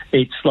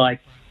it's like,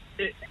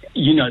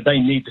 they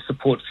need the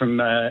support from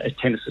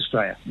Tennis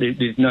Australia.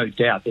 There's no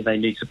doubt that they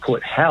need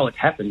support. How it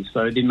happens,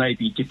 though, there may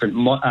be different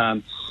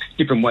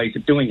ways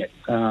of doing it.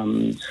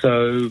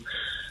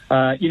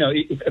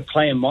 If a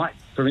player might,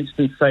 for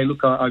instance, say,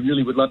 look, I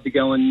really would love to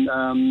go and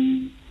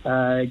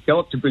go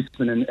up to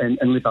Brisbane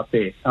and live up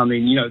there. I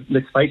mean,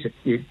 let's face it,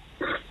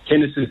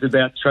 tennis is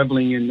about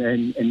travelling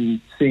and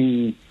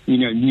seeing,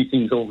 new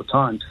things all the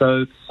time.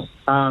 So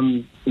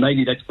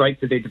maybe that's great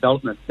for their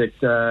development.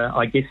 But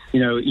I guess,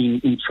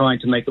 in trying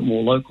to make it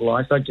more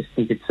localised, I just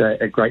think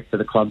it's great for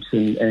the clubs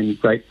and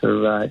great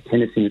for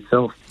tennis in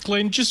itself.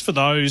 Glenn, just for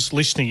those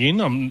listening in,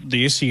 I'm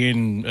the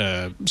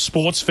SEN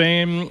sports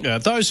fan,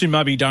 those who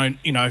maybe don't,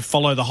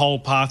 follow the whole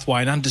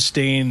pathway and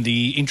understand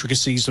the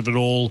intricacies of it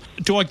all,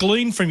 do I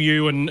glean from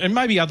you and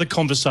maybe other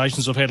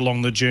conversations I've had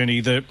along the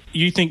journey that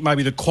you think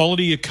maybe the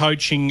quality of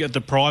coaching at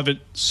the private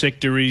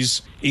sector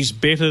is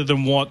better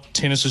than what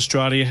Tennis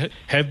Australia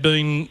have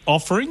been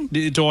offering?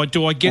 Do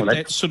I get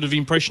that sort of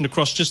impression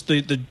across just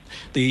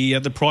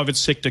the private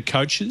sector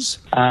coaches?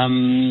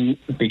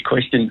 Big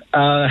question.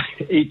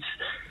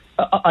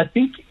 I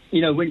think,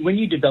 when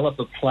you develop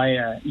a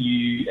player,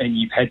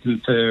 you've had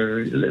them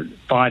for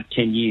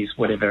 5-10 years,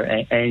 whatever,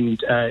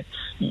 and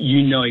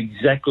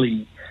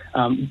exactly.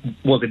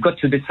 They've got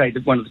to, let's say,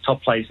 one of the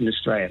top players in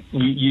Australia.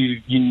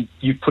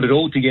 You put it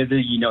all together.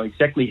 You know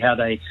exactly how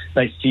they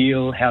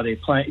feel, how they're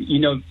playing. You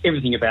know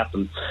everything about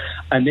them,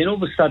 and then all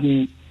of a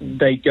sudden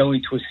they go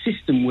into a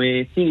system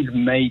where things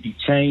may be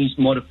changed,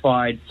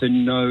 modified for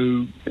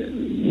no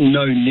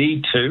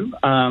need to.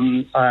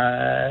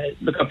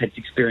 Look, I've had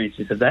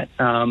experiences of that,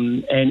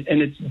 and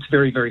it's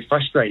very, very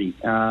frustrating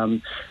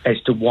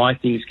as to why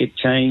things get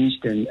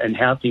changed and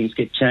how things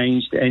get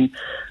changed,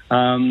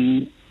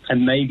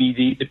 and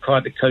maybe the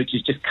private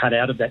coaches just cut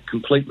out of that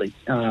completely.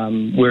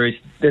 Whereas,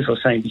 as I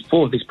was saying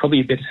before, there's probably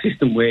a better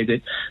system where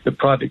the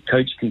private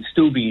coach can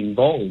still be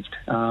involved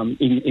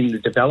in the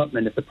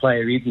development of the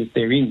player, even if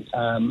they're in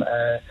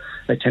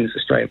a Tennis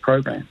Australia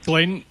program.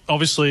 Glenn,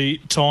 obviously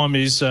time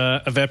is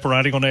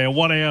evaporating on our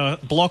 1 hour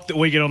block that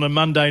we get on a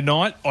Monday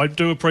night. I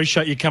do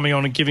appreciate you coming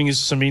on and giving us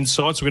some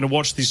insights. We're going to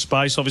watch this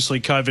space.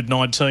 Obviously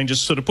COVID-19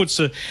 just sort of puts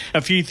a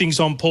few things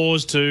on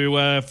pause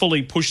to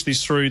fully push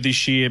this through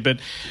this year, but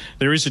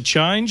there is a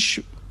change.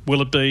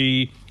 Will it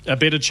be a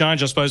better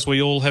change? I suppose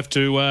we all have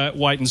to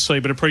wait and see,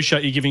 but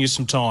appreciate you giving us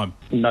some time.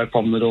 No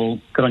problem at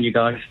all. Good on you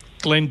guys.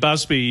 Glenn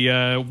Busby,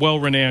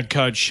 well-renowned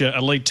coach,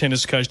 elite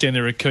tennis coach down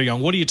there at Kooyong.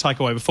 What do you take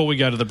away before we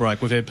go to the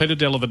break? We've had Peter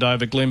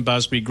Dellavedova, Glenn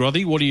Busby,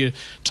 Grothy. What do you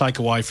take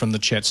away from the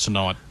chats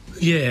tonight?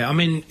 Yeah, I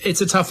mean,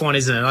 it's a tough one,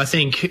 isn't it? I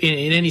think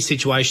in any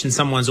situation,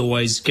 someone's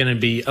always going to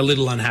be a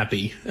little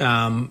unhappy.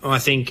 I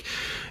think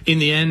in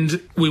the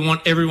end, we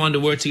want everyone to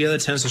work together,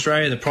 Tennis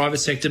Australia, the private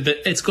sector, but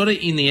it's got to,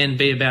 in the end,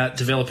 be about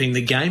developing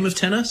the game of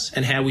tennis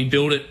and how we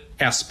build it,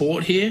 our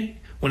sport here,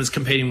 when it's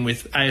competing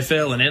with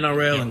AFL and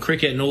NRL and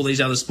cricket and all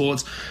these other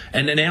sports,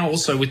 and now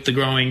also with the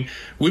growing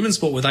women's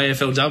sport with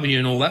AFLW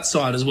and all that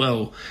side as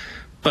well.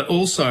 But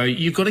also,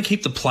 you've got to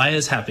keep the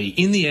players happy.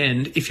 In the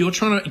end, if you're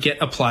trying to get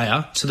a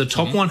player to the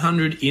top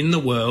 100 in the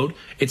world,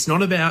 it's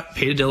not about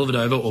Peter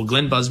Dellavedova or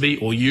Glenn Busby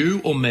or you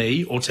or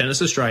me or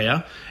Tennis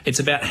Australia. It's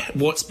about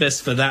what's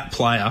best for that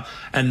player,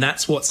 and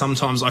that's what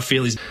sometimes I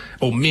feel is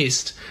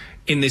missed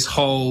in this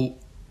whole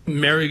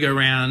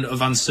merry-go-round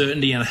of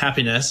uncertainty and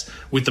happiness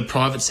with the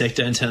private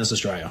sector and Tennis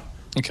Australia.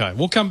 Okay,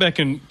 we'll come back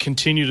and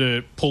continue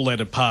to pull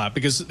that apart,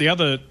 because the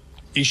other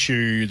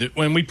issue that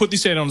when we put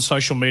this out on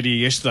social media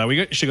yesterday, we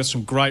actually got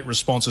some great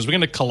responses. We're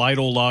going to collate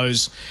all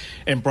those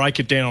and break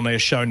it down on our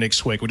show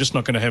next week. We're just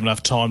not going to have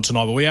enough time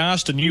tonight. But we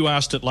asked, and you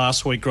asked it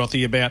last week,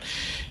 Grothy, about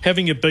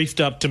having a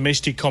beefed-up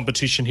domestic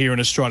competition here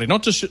in Australia.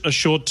 Not just a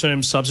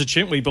short-term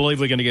substitute. We believe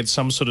we're going to get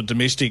some sort of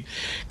domestic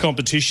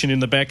competition in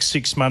the back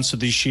 6 months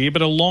of this year,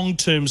 but a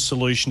long-term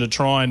solution to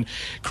try and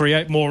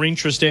create more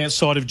interest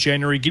outside of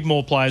January, give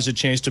more players a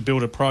chance to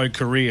build a pro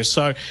career.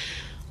 So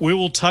we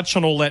will touch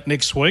on all that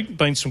next week.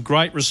 Been some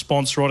great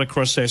response right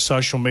across our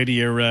social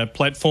media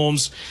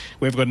platforms.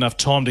 We haven't got enough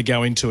time to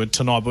go into it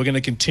tonight, but we're going to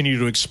continue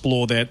to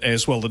explore that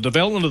as well. The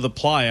development of the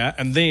player,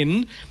 and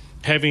then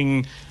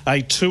having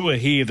a tour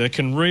here that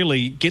can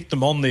really get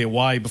them on their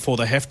way before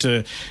they have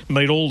to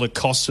meet all the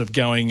costs of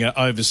going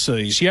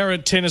overseas. Yarra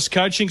Tennis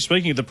Coaching,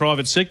 speaking of the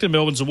private sector,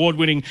 Melbourne's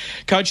award-winning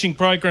coaching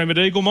program at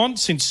Eaglemont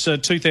since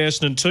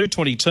 2002,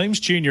 20 teams,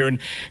 junior and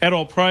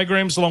adult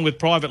programs, along with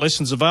private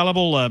lessons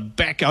available.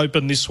 Back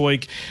open this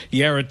week,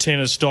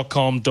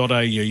 yarratennis.com.au.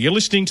 You're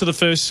listening to The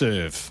First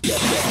Serve.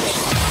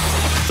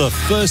 The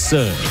First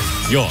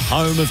Serve, your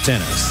home of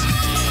tennis.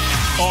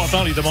 Oh, if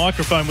only the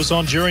microphone was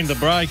on during the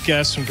break.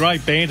 Some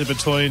great banter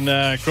between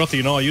Grothy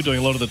and I. You're doing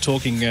a lot of the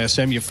talking,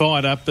 Sam. You're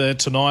fired up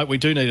tonight. We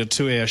do need a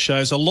 2-hour show.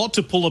 There's a lot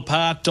to pull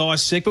apart,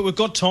 dissect, but we've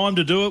got time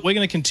to do it. We're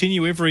going to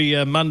continue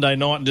every Monday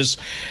night and just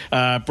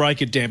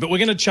break it down. But we're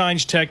going to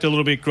change tact a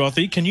little bit,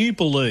 Grothy. Can you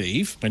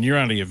believe, and you're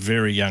only a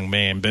very young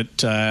man,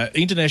 but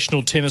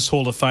International Tennis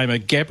Hall of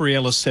Famer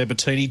Gabriella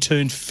Sabatini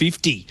turned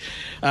 50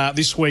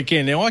 this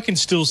weekend. Now, I can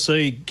still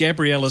see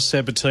Gabriella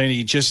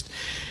Sabatini just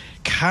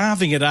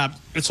carving it up.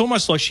 It's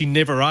almost like she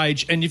never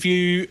aged. And if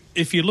you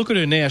look at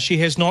her now, she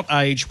has not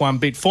aged one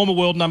bit. Former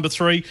world number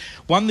 3,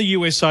 won the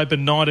US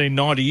Open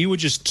 1990. You were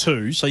just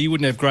 2, so you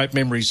wouldn't have great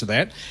memories of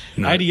that.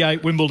 No.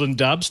 88 Wimbledon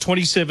dubs,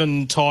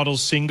 27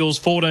 titles singles,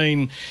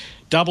 14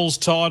 doubles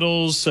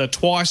titles,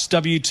 twice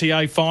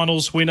WTA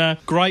finals winner,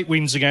 great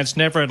wins against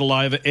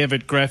Navratilova,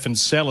 Evert, Graf and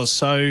Salas.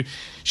 So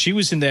she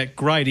was in that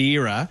great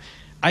era.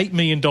 $8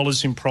 million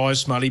in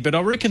prize money, but I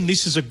reckon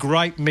this is a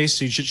great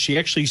message that she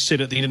actually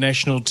said at the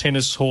International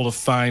Tennis Hall of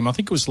Fame. I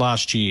think it was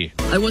last year.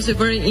 I was a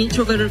very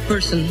introverted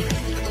person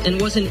and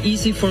wasn't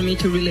easy for me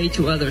to relate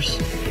to others.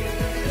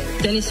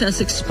 Tennis has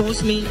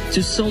exposed me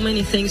to so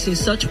many things in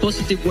such a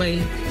positive way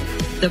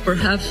that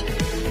perhaps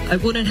I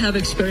wouldn't have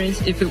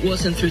experienced if it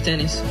wasn't through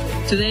tennis.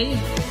 Today,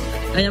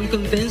 I am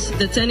convinced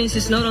that tennis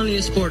is not only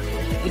a sport,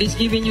 it is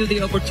giving you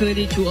the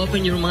opportunity to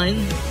open your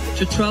mind,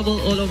 to travel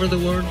all over the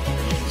world,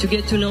 to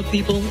get to know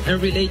people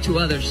and relate to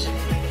others,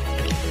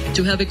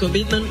 to have a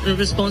commitment and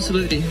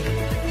responsibility,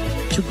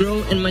 to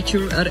grow and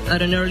mature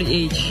at an early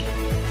age,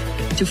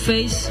 to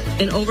face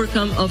and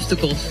overcome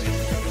obstacles,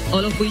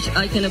 all of which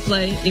I can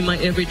apply in my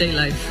everyday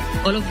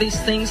life. All of these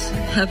things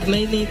have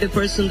made me the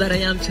person that I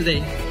am today.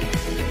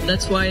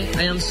 That's why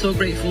I am so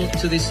grateful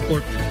to this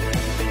sport.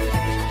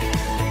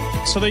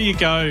 So there you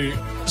go,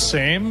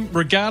 Sam,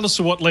 regardless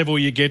of what level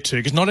you get to,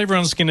 because not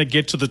everyone's going to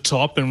get to the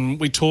top, and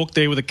we talked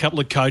there with a couple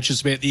of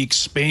coaches about the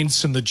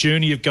expense and the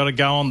journey you've got to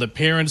go on, the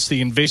parents,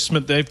 the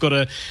investment they've got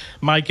to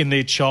make in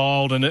their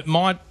child, and it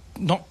might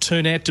not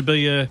turn out to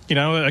be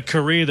a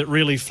career that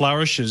really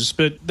flourishes,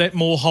 but that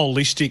more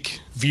holistic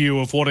view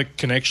of what it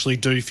can actually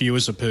do for you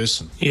as a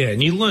person. Yeah,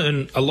 and you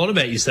learn a lot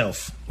about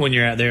yourself when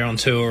you're out there on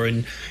tour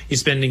and you're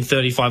spending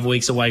 35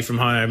 weeks away from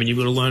home, and you've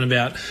got to learn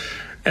about,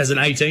 as an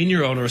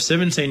 18-year-old or a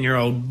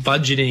 17-year-old,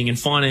 budgeting and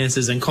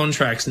finances and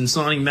contracts and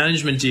signing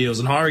management deals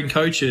and hiring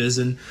coaches.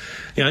 And,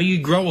 you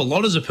grow a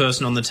lot as a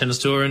person on the tennis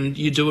tour, and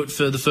you do it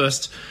for the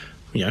first,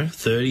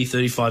 30,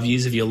 35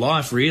 years of your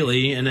life,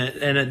 really. And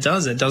it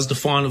does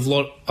define a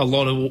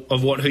lot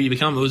of who you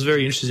become. It was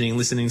very interesting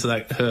listening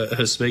to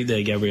her speak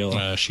there,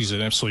 Gabriella. She's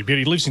an absolute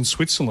beauty. Lives in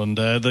Switzerland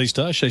these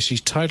days.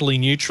 She's totally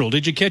neutral.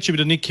 Did you catch a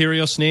bit of Nick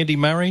Kyrgios and Andy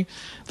Murray,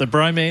 the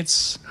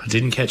bromance? I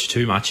didn't catch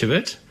too much of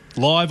it.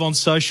 Live on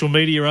social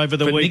media over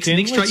the weekend.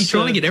 Nick's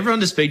trying to get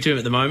everyone to speak to him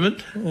at the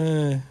moment.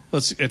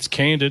 It's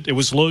candid. It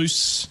was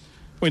loose.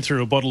 Went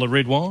through a bottle of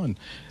red wine.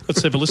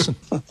 Let's have a listen.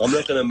 I'm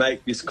not going to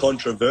make this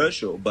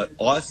controversial, but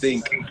I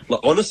think,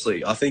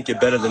 honestly, I think you're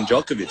better than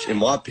Djokovic, in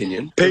my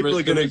opinion. People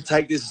are going to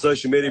take this to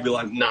social media and be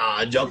like,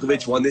 nah,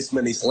 Djokovic won this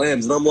many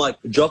slams. And I'm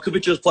like,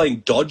 Djokovic was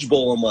playing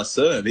dodgeball on my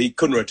serve. He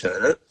couldn't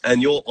return it.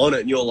 And you're on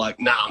it and you're like,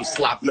 nah, I'm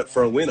slapping it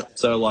for a winner.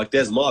 So,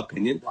 there's my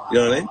opinion. You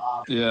know what I mean?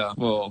 Yeah,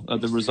 well,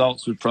 the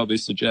results would probably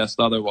suggest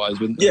otherwise,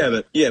 wouldn't they?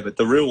 Yeah, but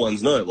the real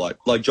ones know. Like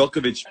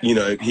Djokovic,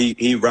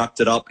 he wrapped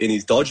it up in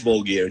his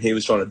dodgeball gear and he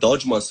was trying to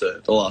dodge my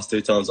serve the last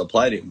 2 times I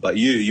played him. But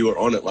you were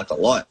on it like a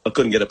light. I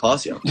couldn't get it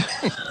past you.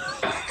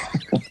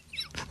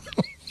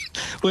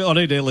 Well, I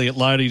need Elliot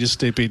Lodi to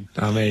step in.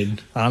 I mean,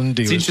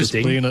 Andy was just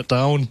being it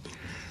down.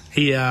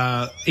 He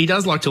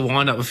does like to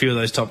wind up a few of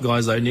those top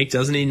guys, though, Nick,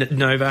 doesn't he?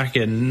 Novak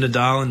and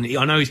Nadal, and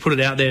I know he's put it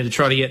out there to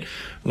try to get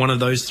one of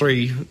those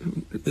three,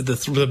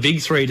 the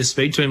big three, to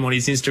speak to him on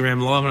his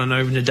Instagram Live, and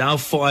I know Nadal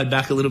fired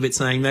back a little bit,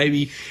 saying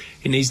maybe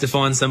he needs to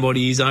find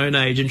somebody his own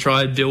age and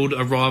try and build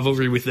a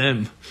rivalry with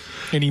them.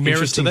 Any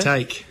merit to that?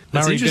 Take.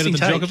 Murray better than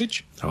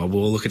Djokovic? Oh,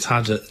 well, look, it's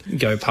hard to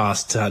go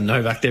past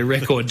Novak. Their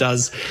record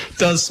does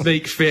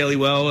speak fairly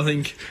well. I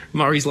think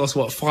Murray's lost,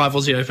 5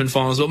 Aussie Open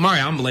finals. Well,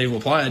 Murray,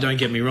 unbelievable player, don't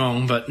get me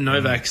wrong, but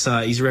Novak's,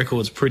 his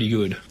record's pretty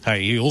good.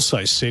 Hey, he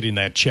also said in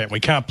that chat, we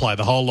can't play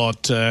the whole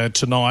lot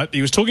tonight.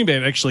 He was talking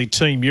about actually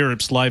Team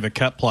Europe's Labour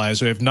Cup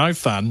players who have no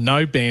fun,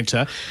 no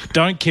banter,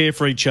 don't care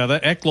for each other,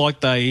 act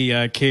like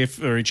they care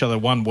for each other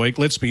one week.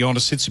 Let's be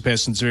honest,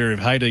 Tsitsipas and Zverev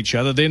hate each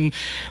other. Then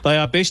they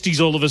are besties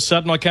all of a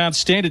sudden. I can't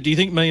stand it. Do you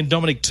think me and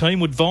Dominic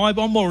Thiem would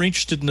vibe? I'm more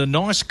interested in a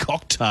nice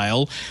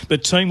cocktail,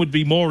 but Thiem would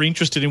be more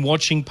interested in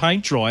watching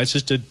paint dry. It's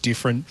just a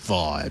different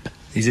vibe.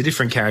 He's a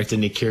different character,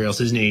 Nick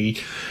Kyrgios, isn't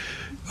he?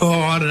 Oh,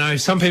 I don't know.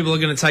 Some people are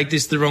going to take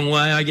this the wrong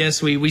way, I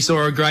guess. We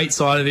saw a great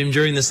side of him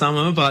during the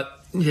summer, but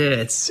yeah,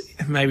 it's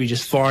maybe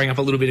just firing up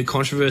a little bit of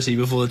controversy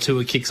before the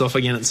tour kicks off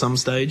again at some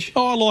stage.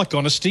 Oh, I like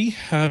honesty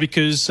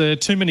because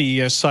too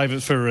many save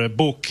it for a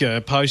book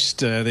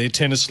post their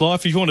tennis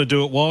life. If you want to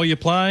do it while you're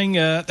playing,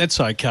 that's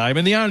okay. I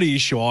mean, the only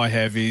issue I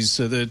have is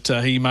that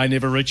he may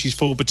never reach his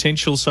full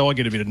potential, so I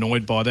get a bit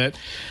annoyed by that.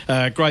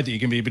 Great that you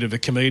can be a bit of a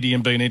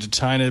comedian, be an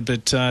entertainer,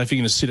 but if you're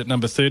going to sit at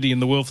number 30 in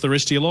the world for the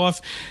rest of your life,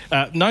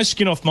 no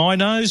skin off my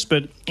nose,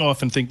 but I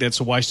often think that's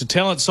a waste of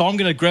talent. So I'm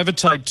going to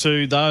gravitate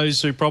to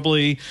those who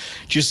probably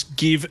just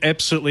give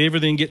absolutely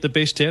everything, get the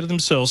best out of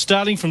themselves.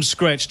 Starting from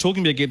scratch,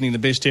 talking about getting the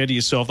best out of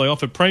yourself, they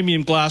offer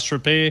premium glass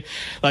repair.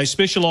 They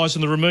specialise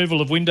in the removal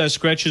of window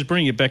scratches,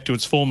 bringing it back to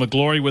its former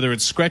glory, whether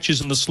it's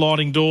scratches in the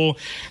sliding door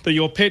that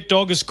your pet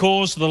dog has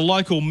caused, the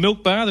local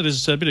milk bar that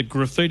has a bit of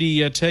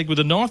graffiti tagged with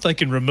a knife. They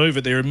can remove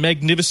it. They're a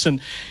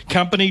magnificent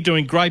company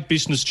doing great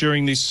business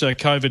during this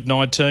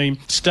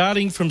COVID-19.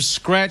 Starting from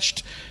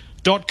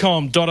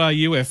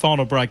scratched.com.au. Our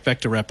final break, back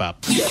to wrap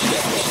up.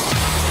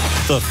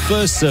 The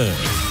First Serve,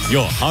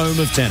 your home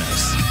of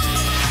tennis.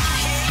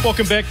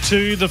 Welcome back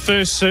to The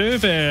First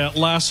Serve, our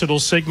last little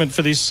segment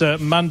for this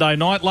Monday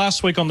night.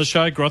 Last week on the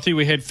show, Grothy,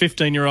 we had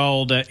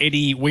 15-year-old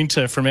Eddie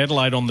Winter from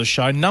Adelaide on the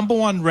show. Number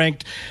 1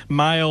 ranked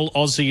male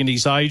Aussie in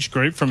his age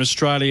group from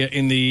Australia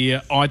in the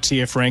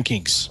ITF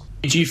rankings.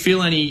 Do you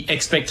feel any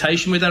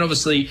expectation with that?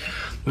 Obviously,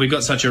 we've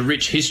got such a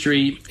rich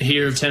history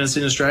here of tennis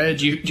in Australia.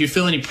 Do you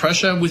feel any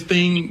pressure with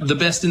being the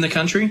best in the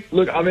country?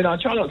 Look, I mean, I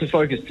try not to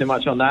focus too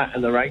much on that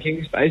and the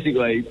rankings.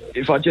 Basically,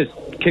 if I just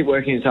keep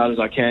working as hard as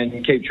I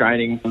can, keep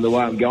training the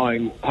way I'm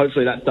going,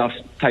 hopefully that stuff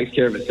takes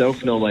care of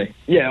itself normally.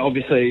 Yeah,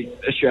 obviously,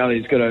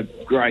 Australia's got a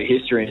great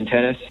history in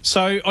tennis.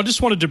 So I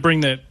just wanted to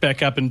bring that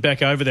back up and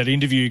back over that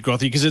interview,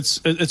 Grothy, because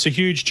it's a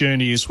huge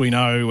journey, as we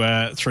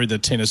know, through the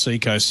tennis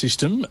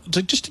ecosystem.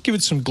 Just to give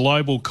it some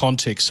global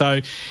context.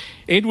 So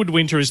Edward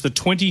Winter is the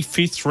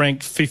 25th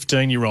ranked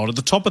 15-year-old. At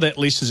the top of that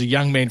list is a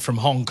young man from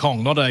Hong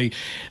Kong, not a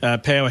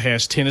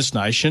powerhouse tennis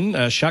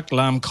nation, Shak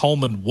Lam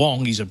Coleman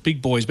Wong. He's a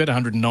big boy. He's about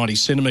 190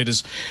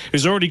 centimetres,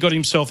 who's already got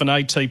himself an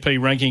ATP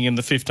ranking in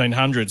the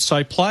 1500s.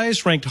 So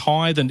players ranked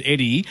higher than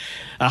Eddie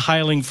are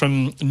hailing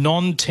from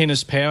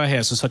non-tennis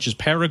powerhouses such as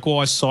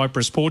Paraguay,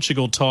 Cyprus,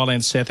 Portugal,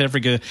 Thailand, South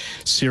Africa,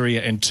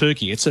 Syria and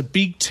Turkey. It's a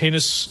big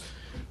tennis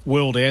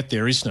world out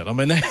there, isn't it? I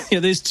mean,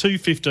 there's two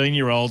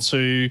 15-year-olds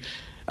who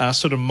are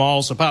sort of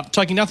miles apart,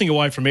 taking nothing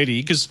away from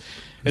Eddie, because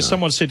as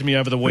someone said to me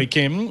over the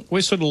weekend,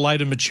 we're sort of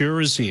later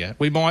maturers here.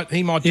 He might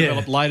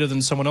develop later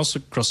than someone else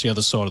across the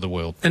other side of the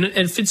world. And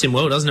it fits in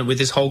well, doesn't it, with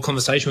this whole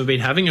conversation we've been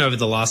having over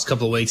the last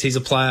couple of weeks. He's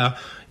a player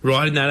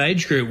right in that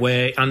age group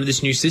where under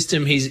this new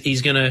system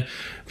he's going to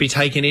be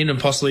taken in and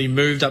possibly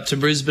moved up to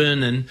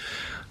Brisbane. And,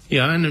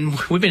 and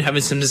we've been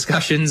having some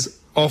discussions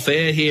off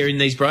air here in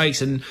these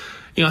breaks. And,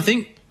 I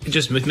think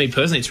just with me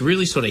personally, it's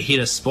really sort of hit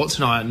a spot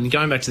tonight, and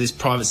going back to this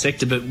private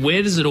sector, but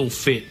where does it all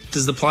fit?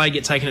 Does the player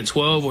get taken at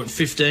 12 or at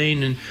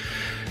 15? And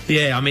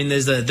yeah, I mean,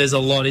 there's a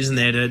lot, isn't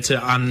there,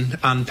 to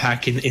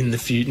unpack in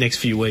the next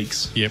few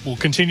weeks. Yeah, we'll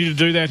continue to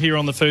do that here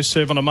on The First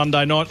Serve on a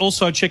Monday night.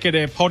 Also, check out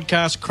our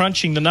podcast,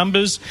 Crunching the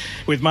Numbers,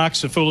 with Mark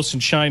Safoulis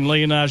and Shane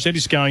Leonage. That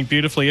is going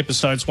beautifully,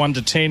 episodes 1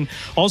 to 10.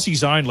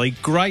 Aussies only.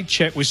 Great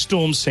chat with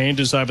Storm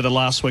Sanders over the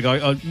last week.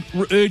 I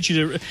urge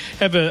you to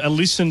have a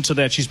listen to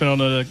that. She's been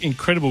on an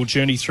incredible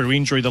journey through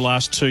injury the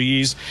last 2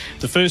 years.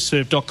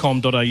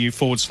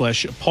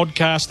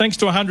 thefirstserve.com.au/podcast. Thanks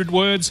to 100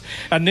 Words,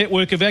 a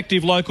network of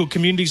active local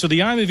communities with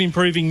the aim of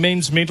improving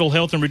men's mental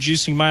health and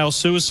reducing male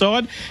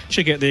suicide.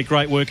 Check out their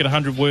great work at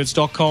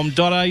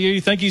 100words.com.au.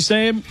 Thank you,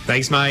 Sam.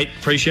 Thanks, mate.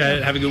 Appreciate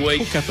it. Have a good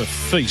week. Cook up a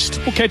feast.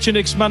 We'll catch you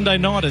next Monday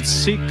night at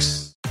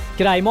 6.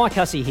 G'day, Mike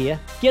Hussey here.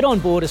 Get on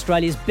board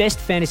Australia's best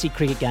fantasy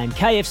cricket game,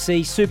 KFC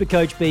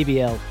Supercoach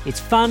BBL. It's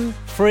fun,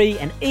 free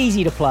and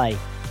easy to play.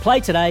 Play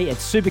today at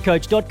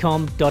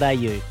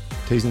supercoach.com.au.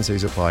 T's and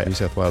C's apply. New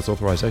South Wales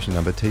authorisation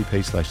number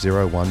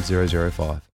TP/01005.